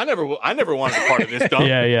like, no, I never wanted a part of this dunk?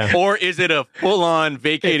 yeah. Or is it a full on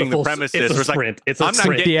vacating the premises? It's a sprint. It's a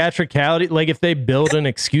sprint. Theatricality. Like if they build an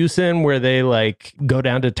excuse in where they like go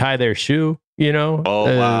down to tie their shoe, Oh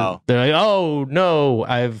wow. They're like, oh no,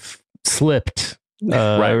 I've slipped.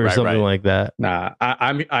 Or something like that. Nah,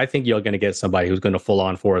 I think you're gonna get somebody who's gonna full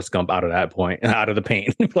on Forrest Gump out of that point, out of the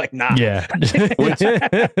paint. Like, nah. Yeah.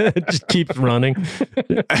 Just keeps running.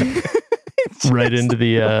 Right into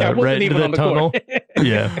the tunnel.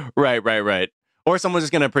 Yeah. Right. Or someone's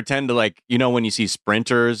just gonna pretend to, like, when you see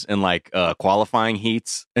sprinters and like qualifying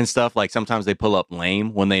heats and stuff, like sometimes they pull up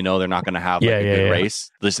lame when they know they're not gonna have a good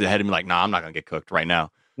race. Just ahead and be like, nah, I'm not gonna get cooked right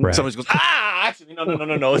now. Right. Someone goes, actually,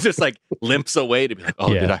 no. It's just like limps away to be like,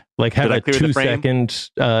 oh, did I? Like have a 2-second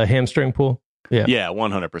hamstring pull. Yeah. Yeah,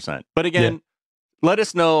 100%. But again, let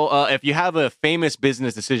us know if you have a famous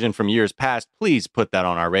business decision from years past. Please put that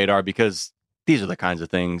on our radar, because these are the kinds of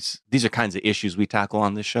things, these are kinds of issues we tackle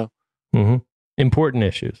on this show. Mm-hmm. Important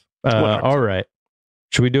issues. All right.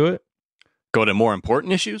 Should we do it? Go to more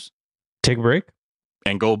important issues? Take a break?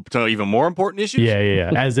 And go to even more important issues? Yeah.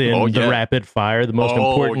 As in the rapid fire, the most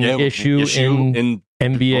important issue in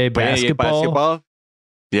NBA basketball.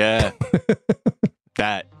 Yeah.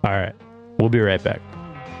 That. All right. We'll be right back.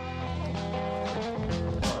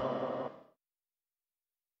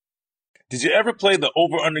 Did you ever play the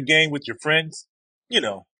over-under game with your friends?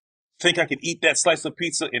 Think I could eat that slice of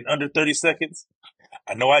pizza in under 30 seconds?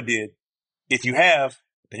 I know I did. If you have,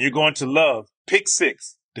 then you're going to love Pick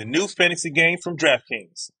 6. The new fantasy game from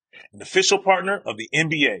DraftKings, an official partner of the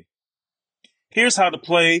NBA. Here's how to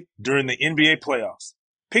play during the NBA playoffs.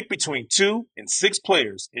 Pick between 2 and 6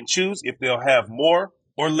 players and choose if they'll have more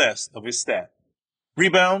or less of his stat.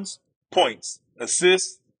 Rebounds, points,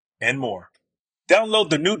 assists, and more. Download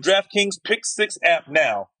the new DraftKings Pick 6 app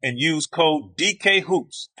now and use code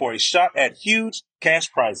DKHOOPS for a shot at huge cash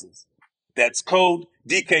prizes. That's code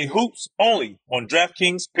DKHOOPS only on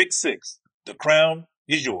DraftKings Pick 6. The crown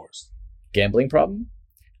is yours. Gambling problem?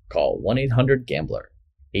 Call 1-800-GAMBLER.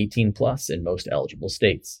 18 plus in most eligible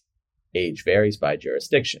states. Age varies by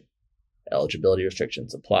jurisdiction. Eligibility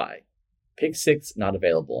restrictions apply. Pick 6 not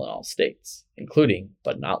available in all states, including,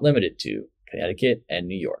 but not limited to, Connecticut and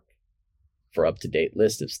New York. For up-to-date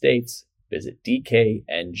list of states, visit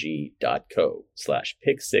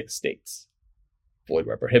dkng.co/pick6states. Void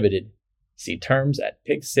where prohibited. See terms at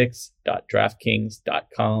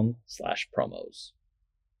pick6.draftkings.com/promos.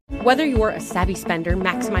 Whether you're a savvy spender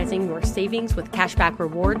maximizing your savings with cashback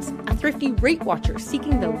rewards, a thrifty rate watcher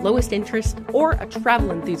seeking the lowest interest, or a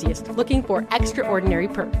travel enthusiast looking for extraordinary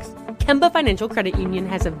perks, Kemba Financial Credit Union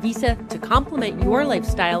has a visa to complement your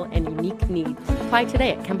lifestyle and unique needs. Apply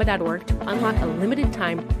today at Kemba.org to unlock a limited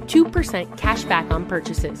time 2% cash back on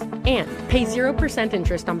purchases and pay 0%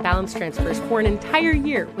 interest on balance transfers for an entire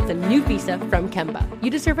year with a new visa from Kemba. You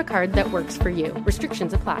deserve a card that works for you.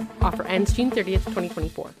 Restrictions apply. Offer ends June 30th,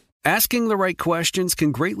 2024. Asking the right questions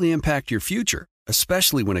can greatly impact your future,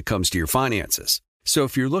 especially when it comes to your finances. So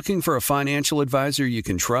if you're looking for a financial advisor you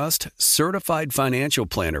can trust, certified financial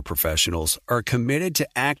planner professionals are committed to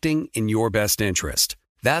acting in your best interest.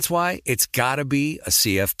 That's why it's got to be a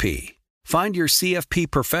CFP. Find your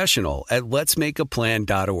CFP professional at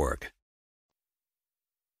letsmakeaplan.org.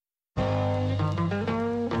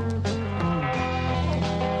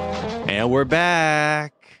 And we're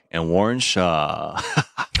back. And Warren Shaw.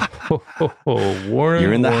 Warren,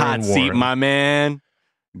 you're in the hot seat, my man.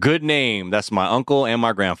 Good name. That's my uncle and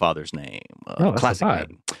my grandfather's name. Classic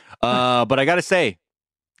name. But I got to say,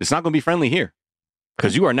 it's not going to be friendly here,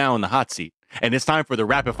 because you are now in the hot seat. And it's time for the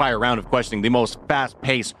rapid fire round of questioning, the most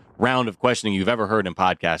fast-paced round of questioning you've ever heard in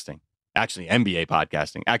podcasting. Actually, NBA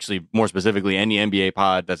podcasting. Actually, more specifically, any NBA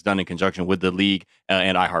pod that's done in conjunction with the league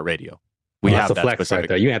and iHeartRadio. We have that flex specific. Right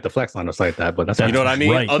there. You have to flex on us like that, but that's you know what I mean?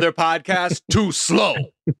 Right. Other podcasts, too slow.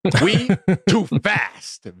 We, too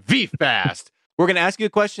fast. Be fast. We're going to ask you a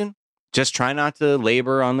question. Just try not to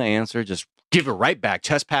labor on the answer. Just give it right back.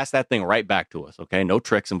 Chest pass that thing right back to us, okay? No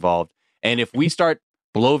tricks involved. And if we start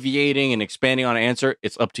bloviating and expanding on an answer,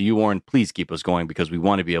 it's up to you, Warren. Please keep us going because we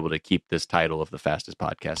want to be able to keep this title of the fastest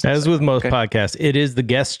podcast. As with most podcasts, it is the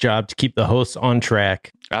guest's job to keep the hosts on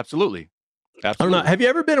track. Absolutely. I don't know. Have you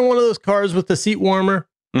ever been in one of those cars with the seat warmer?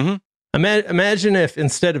 Mm-hmm. Imagine if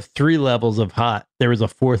instead of 3 levels of hot, there was a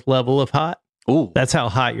 4th level of hot. Ooh. That's how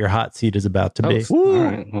hot your hot seat is about to be. All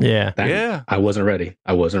right. Well, yeah. I wasn't ready.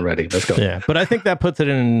 Let's go. Yeah. But I think that puts it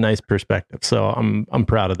in a nice perspective. So I'm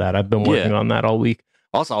proud of that. I've been working on that all week.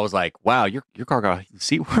 Also, I was like, wow, your car got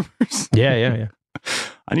seat warmers. Yeah.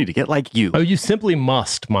 I need to get like you. Oh, you simply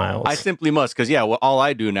must, Miles. I simply must, because all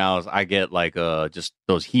I do now is I get like just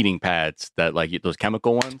those heating pads that like those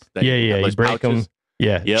chemical ones. That you break them.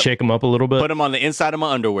 Yeah, shake them up a little bit. Put them on the inside of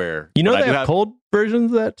my underwear. You know they have cold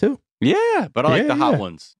versions of that too? Yeah, but I like the hot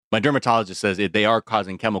ones. My dermatologist says they are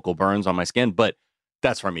causing chemical burns on my skin, but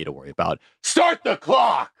that's for me to worry about. Start the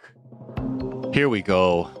clock! Here we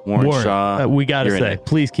go. Warren Shaw. We got to say,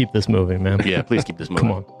 please keep this moving, man. Yeah, please keep this moving.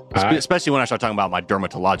 Come on. Especially when I start talking about my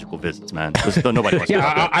dermatological visits, man. Nobody wants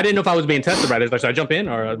to I didn't know if I was being tested right. Should I jump in?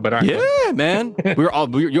 Yeah, man. You're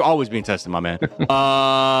always being tested, my man.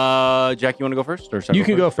 Jack, you want to go first? Or you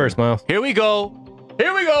can go first, Miles. Here we go.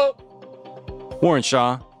 Warren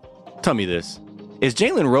Shaw, tell me this. Is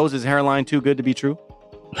Jalen Rose's hairline too good to be true?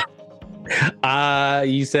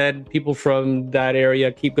 You said people from that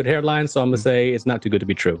area keep good hairlines, so I'm gonna say it's not too good to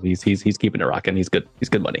be true. He's keeping it rocking. He's good. He's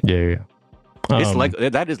good money. Yeah.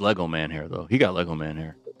 It's that is Lego Man hair though. He got Lego Man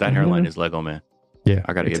hair. That hairline is Lego Man. Yeah,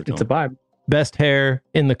 I gotta give it to him. It's a vibe. Best hair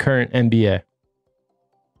in the current NBA.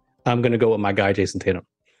 I'm gonna go with my guy Jason Tatum.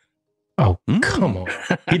 Oh, come on.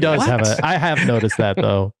 He does I have noticed that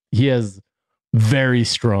though. He has very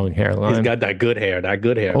strong hairline. He's got that good hair.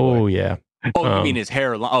 Oh boy. Yeah. Oh, you mean his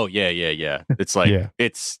hairline? Oh yeah. It's like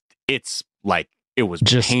it's like it was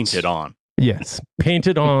just painted on. Yes,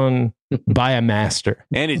 painted on by a master.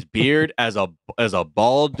 And his beard, as a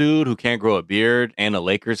bald dude who can't grow a beard and a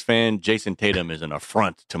Lakers fan, Jason Tatum is an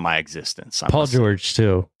affront to my existence. Paul George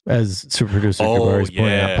too, as super producer Jabari's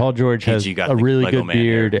pointing out. Paul George has a really good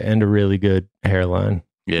beard and a really good hairline.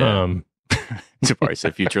 Yeah. Jabari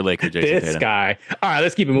said future Laker Jason Tatum. This guy. All right,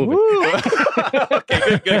 let's keep it moving.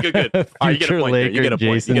 Okay, good. All right, you get a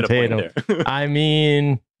point there. I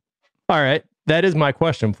mean, all right. That is my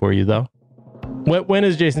question for you, though. When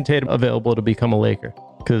is Jason Tatum available to become a Laker?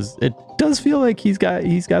 Because it does feel like he's got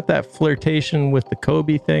that flirtation with the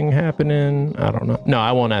Kobe thing happening. I don't know. No,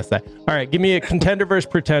 I won't ask that. All right, give me a contender versus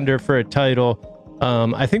pretender for a title.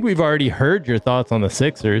 I think we've already heard your thoughts on the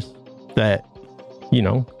Sixers. That,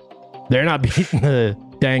 they're not beating the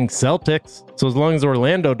dang Celtics. So as long as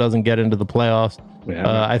Orlando doesn't get into the playoffs,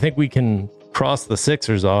 I think we can cross the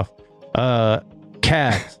Sixers off.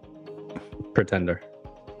 Cavs. Pretender.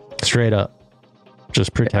 Straight up.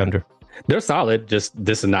 Just pretender. They're solid.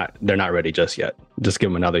 They're not ready just yet. Just give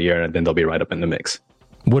them another year and then they'll be right up in the mix.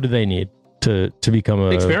 What do they need to become a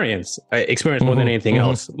experience more than anything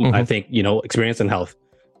else? I think, experience and health.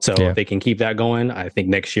 So if they can keep that going, I think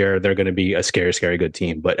next year they're going to be a scary, scary good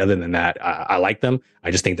team. But other than that, I like them.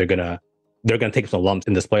 I just think they're going to take some lumps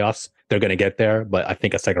in this playoffs. They're going to get there, but I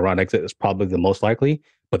think a second round exit is probably the most likely.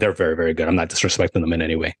 But they're very, very good. I'm not disrespecting them in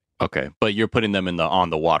any way. Okay, but you're putting them in the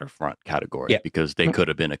on the waterfront category because they could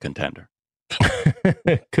have been a contender.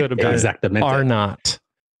 Could have been. Exactamente. Are not.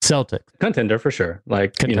 Celtics. Contender for sure.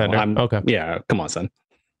 Like contender. Okay. Yeah, come on, son.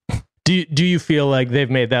 Do you feel like they've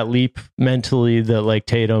made that leap mentally that like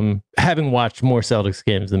Tatum, having watched more Celtics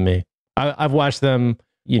games than me, I've watched them,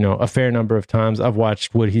 a fair number of times. I've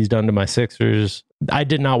watched what he's done to my Sixers. I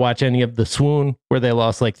did not watch any of the swoon where they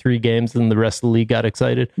lost like 3 games and the rest of the league got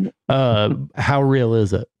excited. How real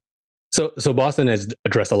is it? So Boston has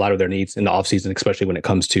addressed a lot of their needs in the offseason, especially when it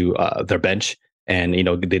comes to their bench. And,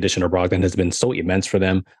 the addition of Brogdon has been so immense for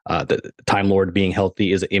them. The Time Lord being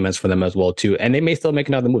healthy is immense for them as well, too. And they may still make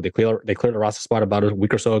another move. They cleared the roster spot about a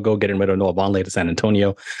week or so ago, getting rid of Noah Vonleh to San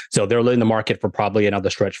Antonio. So they're in the market for probably another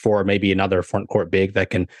stretch 4, maybe another front court big that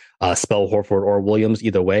can spell Horford or Williams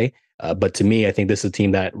either way. But to me, I think this is a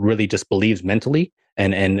team that really just believes mentally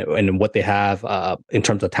and what they have in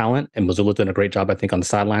terms of talent. And Mazzulla's done a great job, I think, on the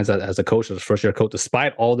sidelines as a coach, as a first-year coach,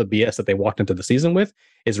 despite all the BS that they walked into the season with.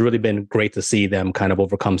 It's really been great to see them kind of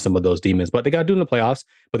overcome some of those demons. But they got to do it in the playoffs,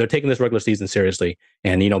 but they're taking this regular season seriously.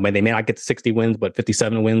 And, they may not get to 60 wins, but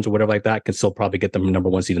 57 wins or whatever like that can still probably get them number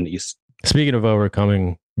 1 seed in the East. Speaking of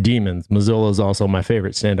overcoming demons, Mazzulla is also my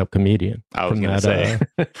favorite stand-up comedian. I was going to say.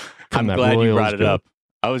 I'm glad you brought it up.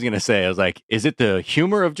 I was going to say, I was like, is it the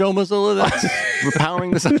humor of Joe Mazzulla that's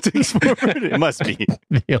repowering the Celtics forward? It must be.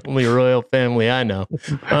 The only royal family I know.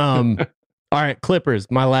 All right, Clippers,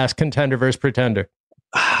 my last contender versus pretender.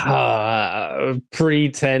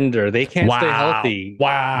 Pretender. They can't stay healthy.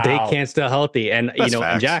 Wow. They can't stay healthy. And, That's and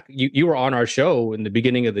facts. Jack, you were on our show in the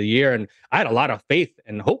beginning of the year, and I had a lot of faith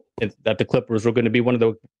and hope that the Clippers were going to be one of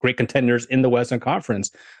the great contenders in the Western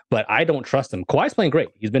Conference, but I don't trust them. Kawhi's playing great.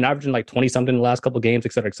 He's been averaging like 20-something in the last couple of games,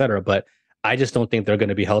 et cetera, et cetera. But I just don't think they're going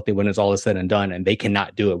to be healthy when it's all is said and done, and they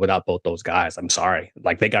cannot do it without both those guys. I'm sorry.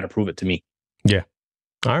 Like, they got to prove it to me. Yeah.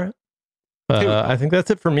 All right. I think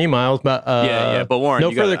that's it for me, Miles. But But Warren,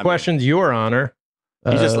 no further questions, Your Honor.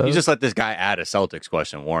 You just let this guy add a Celtics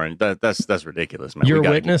question, Warren. That's ridiculous, man. Your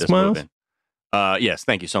witness, Miles. Yes,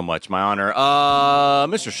 thank you so much, my honor.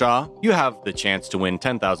 Mr. Shaw, you have the chance to win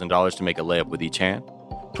 $10,000 to make a layup with each hand,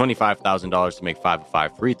 $25,000 to make 5 of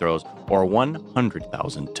 5 free throws, or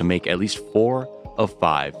 $100,000 to make at least 4 of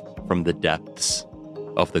 5 from the depths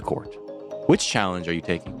of the court. Which challenge are you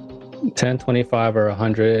taking? 10, 25, or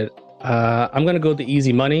 100. I'm going to go the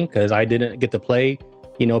easy money because I didn't get to play,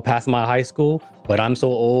 past my high school. But I'm so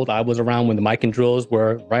old. I was around when the mic and drills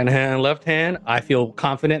were right hand, left hand. I feel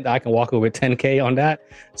confident that I can walk away with 10K on that.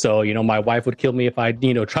 So, my wife would kill me if I,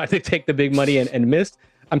 tried to take the big money and missed.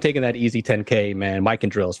 I'm taking that easy 10K, man. Mic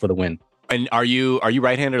and drills for the win. And are you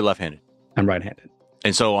right-handed or left-handed? I'm right-handed.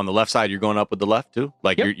 And so on the left side, you're going up with the left too?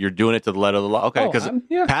 Like you're doing it to the letter of the law? Okay, because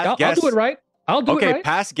I'll do it right. I'll do it right.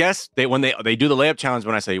 Past guests, when they do the layup challenge,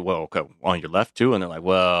 when I say, well, okay, on your left too, and they're like,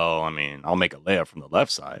 well, I mean, I'll make a layup from the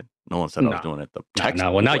left side. No one said I was doing it the text.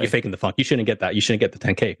 No, well, now you're faking the funk. You shouldn't get that. You shouldn't get the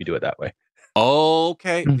 10K if you do it that way.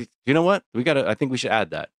 Okay. You know what? I think we should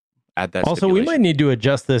add that. Also, we might need to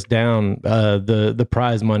adjust this down, the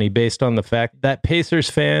prize money, based on the fact that Pacers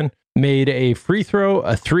fan made a free throw,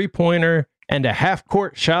 a 3-pointer, and a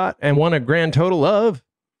half-court shot and won a grand total of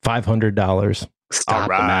 $500. Stop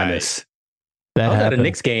the madness. I was at a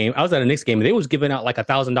Knicks game. They was giving out like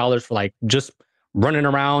 $1,000 for like just running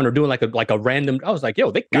around or doing like a random. I was like,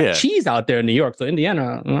 yo, they got cheese out there in New York. So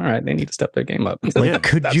Indiana, all right, they need to step their game up. Like,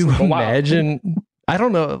 could you imagine? I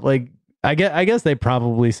don't know. Like, I guess they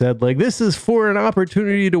probably said like, this is for an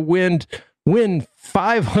opportunity to win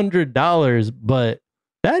 $500, but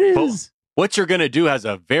that is what you're gonna do has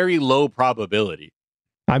a very low probability.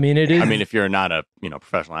 I mean, it is. I mean, if you're not a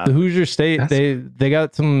professional athlete. The Hoosier State, they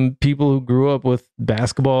got some people who grew up with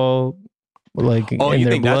basketball, like. Oh, you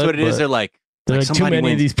think that's what it is? They're like too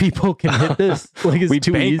many of these people can hit this. Like, it's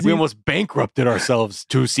too easy. We almost bankrupted ourselves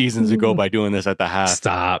 2 seasons ago by doing this at the half.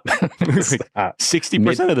 Stop.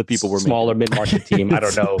 60% of the people were smaller mid-market team. I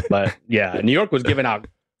don't know, but yeah, New York was giving out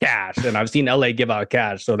cash, and I've seen LA give out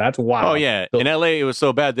cash, so that's wild. Oh yeah, in LA it was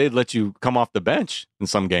so bad they'd let you come off the bench in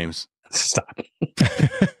some games. Stop.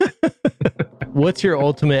 What's your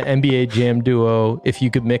ultimate NBA Jam duo if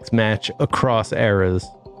you could mix match across eras?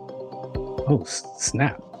 Oh,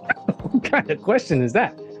 snap. What kind of question is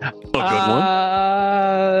that? A good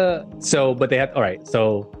one. But they have, all right.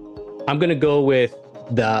 So I'm going to go with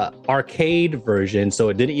the arcade version. So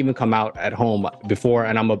it didn't even come out at home before.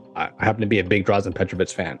 And I happen to be a big Drazen Petrovic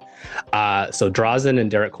fan. So Drazen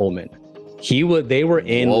and Derek Coleman, they were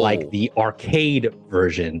in like the arcade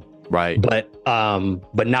version. Right. But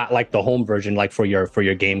not like the home version, like for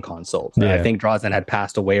your game console. So I think Drazen had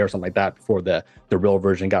passed away or something like that before the real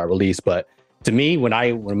version got released. But to me, when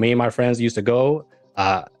me and my friends used to go,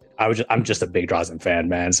 I'm just a big Drazen fan,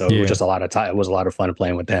 man. So it was just a lot of time. It was a lot of fun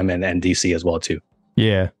playing with them and DC as well too.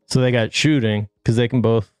 Yeah. So they got shooting because they can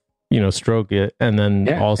both, stroke it, and then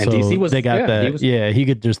also and DC they got that. He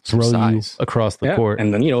could just throw you across the court,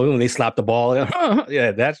 and then when they slap the ball, that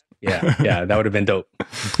would have been dope.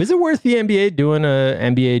 Is it worth the NBA doing a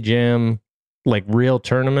NBA Jam like real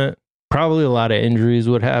tournament? Probably a lot of injuries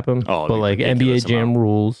would happen, but like NBA Jam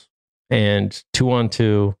rules and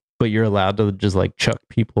 2-on-2, but you're allowed to just like chuck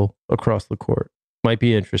people across the court. Might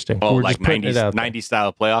be interesting. Oh, like 90s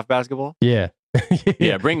style playoff basketball? Yeah.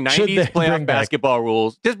 Yeah, bring 90s playoff basketball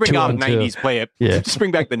rules. Just bring off 90s playoff. Just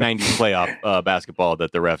bring back the 90s playoff basketball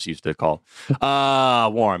that the refs used to call.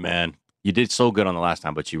 Warren, man, you did so good on the last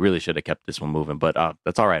time, but you really should have kept this one moving. But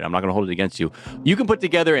that's all right. I'm not going to hold it against you. You can put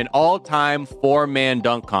together an all-time 4-man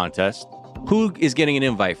dunk contest. Who is getting an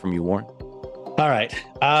invite from you, Warren? All right.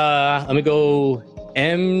 Let me go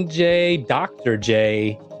MJ, Dr.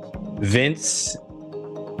 J, Vince,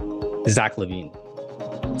 Zach LaVine.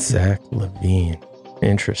 Zach LaVine.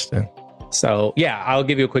 Interesting. So I'll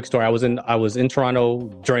give you a quick story. I was in Toronto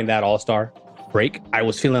during that All-Star break. I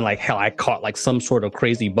was feeling like hell. I caught like some sort of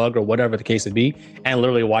crazy bug or whatever the case would be, and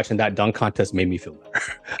literally watching that dunk contest made me feel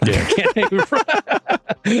better.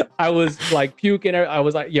 I was like puking. I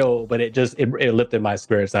was like, yo, but it lifted my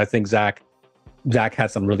spirits. I think Zach Zach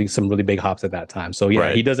had some really big hops at that time. So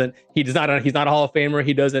yeah, he's not a Hall of Famer.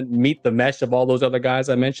 He doesn't meet the mesh of all those other guys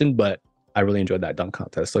I mentioned, but I really enjoyed that dunk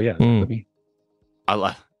contest. So yeah,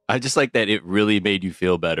 I just like that it really made you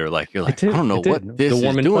feel better. Like you're like, I don't know what this is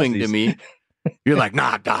doing fuzzies to me. You're like,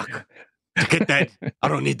 nah, doc, get that. I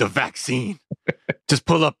don't need the vaccine. Just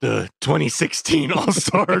pull up the 2016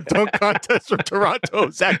 All-Star dunk contest from Toronto.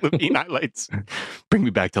 Zach LaVine highlights. Bring me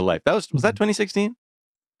back to life. Was that 2016?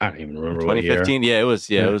 I don't even remember. 2015. Yeah, it was.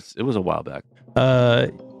 Yeah, it was a while back.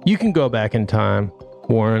 You can go back in time,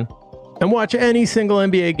 Warren, and watch any single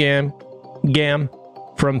NBA game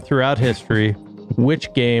from throughout history.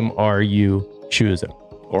 Which game are you choosing?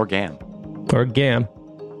 Or GAM.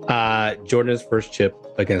 Jordan's first chip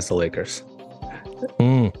against the Lakers.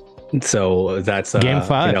 So that's Game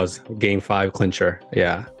 5. That was Game 5 clincher.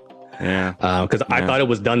 Yeah. Because I thought it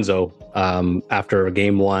was Dunzo after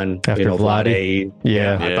Game 1. After Vlade.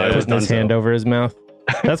 I thought it was putting his hand over his mouth.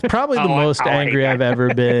 That's probably the most angry I've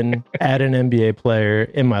ever been at an NBA player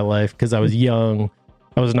in my life because I was young.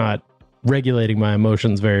 I was not regulating my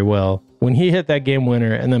emotions very well. When he hit that game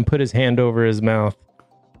winner and then put his hand over his mouth,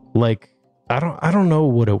 like I don't know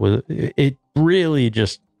what it was. It really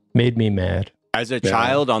just made me mad. As a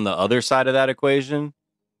child on the other side of that equation,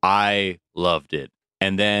 I loved it.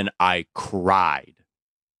 And then I cried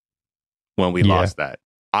when we lost that.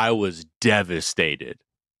 I was devastated.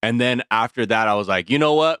 And then after that, I was like, you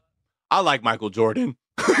know what? I like Michael Jordan.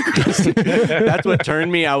 That's what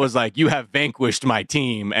turned me. I was like, you have vanquished my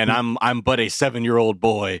team, and I'm but a 7-year-old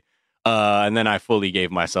boy. And then I fully gave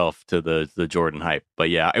myself to the Jordan hype. But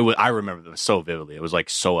yeah, I remember them so vividly. It was like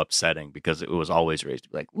so upsetting because it was always raised to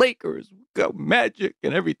be like Lakers, go Magic,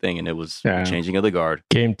 and everything, and it was changing of the guard.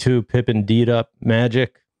 Game 2, Pippen D'd up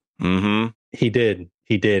Magic. Mm-hmm. He did.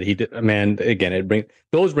 Man, again,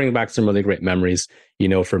 those bring back some really great memories,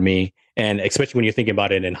 for me. And especially when you're thinking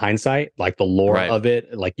about it in hindsight, like the lore of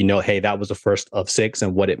it, like, hey, that was the first of 6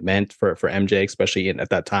 and what it meant for MJ, especially at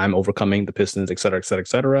that time, overcoming the Pistons, et cetera, et cetera, et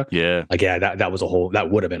cetera. Yeah. Like, that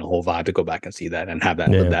would have been a whole vibe to go back and see that and have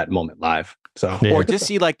that moment live. So, or just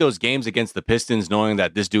see like those games against the Pistons, knowing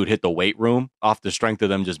that this dude hit the weight room off the strength of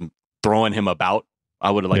them just throwing him about. I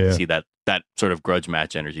would have liked to see that sort of grudge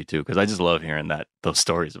match energy too, because I just love hearing those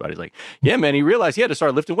stories about it. He's like, yeah, man, he realized he had to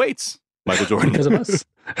start lifting weights. Michael Jordan. Because of us.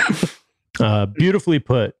 Beautifully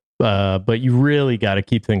put. But you really got to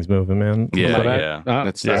keep things moving, man. Yeah.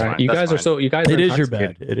 That's fine. You guys are It is your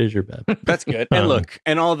bad. It is your bad. That's good. And look,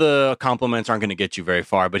 and all the compliments aren't going to get you very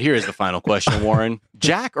far. But here is the final question, Warren: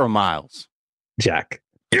 Jack or Miles? Jack.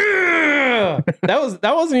 Yeah,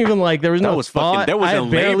 that wasn't even like there was no thought. There was I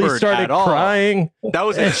barely started crying. That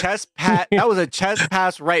was a chest pat. That was a chest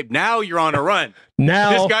pass right. Now you're on a run.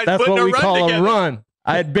 Now that's what we call a run.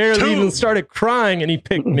 I had barely even started crying, and he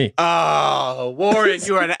picked me. Oh, Warren,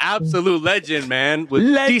 you are an absolute legend, man. With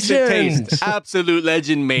decent taste. Absolute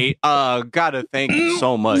legend, mate. Gotta thank you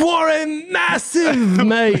so much. Warren, massive,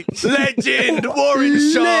 mate. Legend,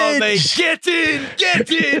 Warren Shaw, mate. Get in,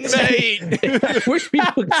 mate. I wish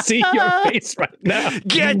people could see your face right now.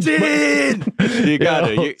 Get in. You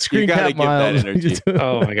gotta give that energy.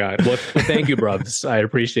 Oh, my God. Well, thank you, bruvs. I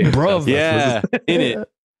appreciate it. Bruv. Yeah, in it.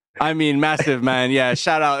 I mean, massive, man. Yeah,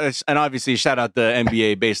 shout out, and obviously shout out the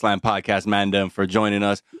NBA Baseline Podcast, Mandem, for joining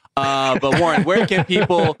us. But Warren, where can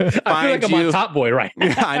people find I feel like I'm you? on Top Boy, right?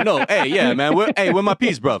 Yeah, I know. Hey, yeah, man. Where my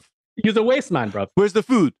piece, bruv? You're the waste man, bruv. Where's the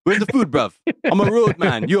food, bruv? I'm a road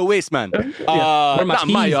man. You a waste man. Where my not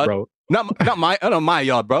keys, my yard, bro? Not my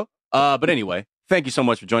yard, bro. But anyway, thank you so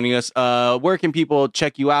much for joining us. Where can people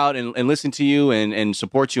check you out and listen to you and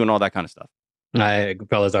support you and all that kind of stuff?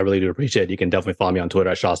 Fellas, I really do appreciate it. You can definitely follow me on Twitter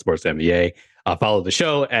at Shaw Sports NBA. Follow the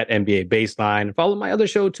show at NBA Baseline. Follow my other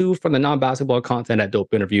show too for the non-basketball content at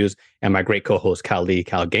Dope Interviews, and my great co-host Cal Lee,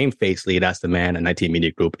 Cal Game Face Lee. That's the man at 19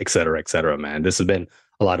 Media Group, et cetera, man. This has been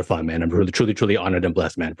a lot of fun, man. I'm really, truly honored and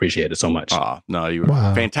blessed, man. Appreciate it so much. Oh, no, you were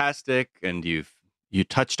fantastic, and you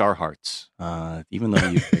touched our hearts, even though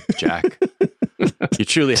you picked Jack. You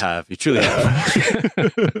truly have.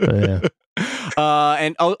 Yeah.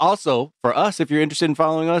 And also for us, if you're interested in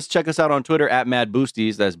following us, check us out on Twitter at Mad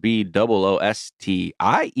Boosties. That's BOOSTIES.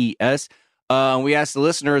 We asked the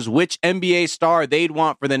listeners which NBA star they'd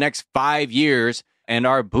want for the next 5 years, and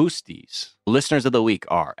our Boosties listeners of the week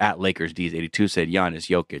are at Lakers D's82 said Giannis,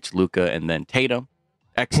 Jokic, Luka, and then Tatum.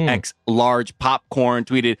 XX Large Popcorn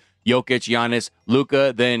tweeted Jokic, Giannis,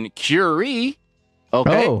 Luka, then Curry.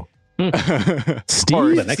 Okay. Oh.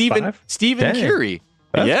 Stephen Curry.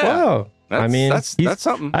 Wow. That's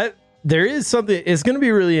something. There is something. It's going to be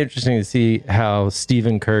really interesting to see how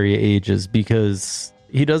Stephen Curry ages because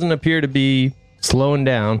he doesn't appear to be slowing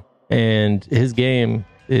down and his game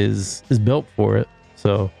is built for it.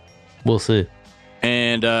 So we'll see.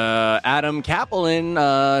 And Adam Kaplan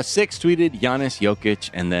 6 tweeted Giannis, Jokic,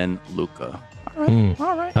 and then Luka. All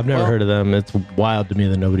right. I've never heard of them. It's wild to me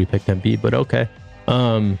that nobody picked Embiid, but okay.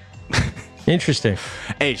 Interesting.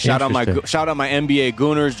 Hey, shout out my NBA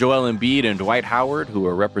Gooners, Joel Embiid and Dwight Howard, who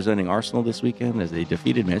are representing Arsenal this weekend as they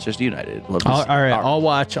defeated Manchester United. All right, I'll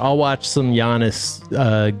watch some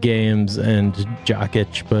Giannis games and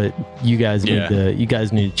Jokic, but you guys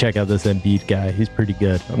need to check out this Embiid guy. He's pretty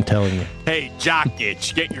good. I'm telling you. Hey,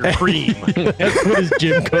 Jokic, get your cream. That's what his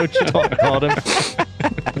gym coach called him.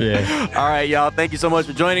 Yeah. All right, y'all. Thank you so much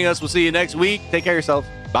for joining us. We'll see you next week. Take care of yourselves.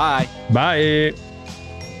 Bye. Bye.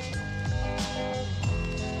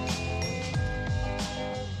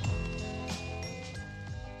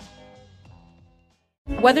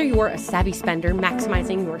 Whether you're a savvy spender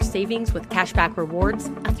maximizing your savings with cashback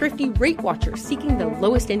rewards, a thrifty rate watcher seeking the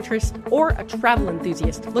lowest interest, or a travel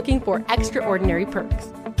enthusiast looking for extraordinary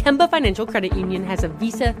perks, Kemba Financial Credit Union has a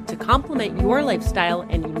visa to complement your lifestyle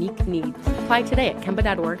and unique needs. Apply today at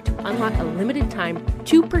Kemba.org to unlock a limited-time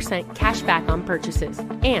 2% cash back on purchases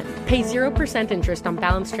and pay 0% interest on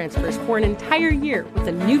balance transfers for an entire year with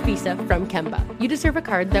a new visa from Kemba. You deserve a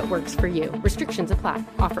card that works for you. Restrictions apply.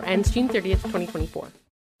 Offer ends June 30th, 2024.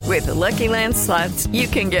 With the Lucky Land Slots, you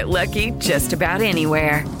can get lucky just about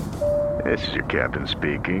anywhere. This is your captain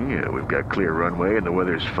speaking. We've got clear runway and the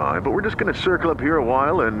weather's fine, but we're just going to circle up here a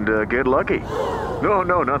while and get lucky.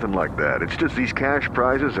 No, nothing like that. It's just these cash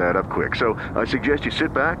prizes add up quick. So I suggest you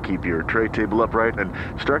sit back, keep your tray table upright, and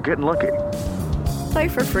start getting lucky. Play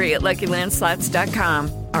for free at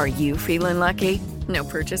LuckyLandSlots.com. Are you feeling lucky? No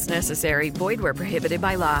purchase necessary. Void where prohibited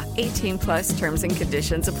by law. 18+ terms and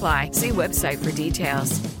conditions apply. See website for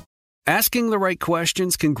details. Asking the right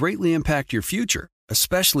questions can greatly impact your future,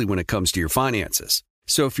 especially when it comes to your finances.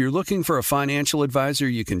 So if you're looking for a financial advisor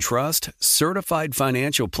you can trust, certified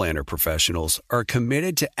financial planner professionals are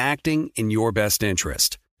committed to acting in your best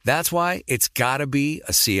interest. That's why it's got to be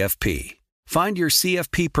a CFP. Find your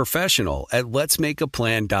CFP professional at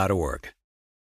letsmakeaplan.org.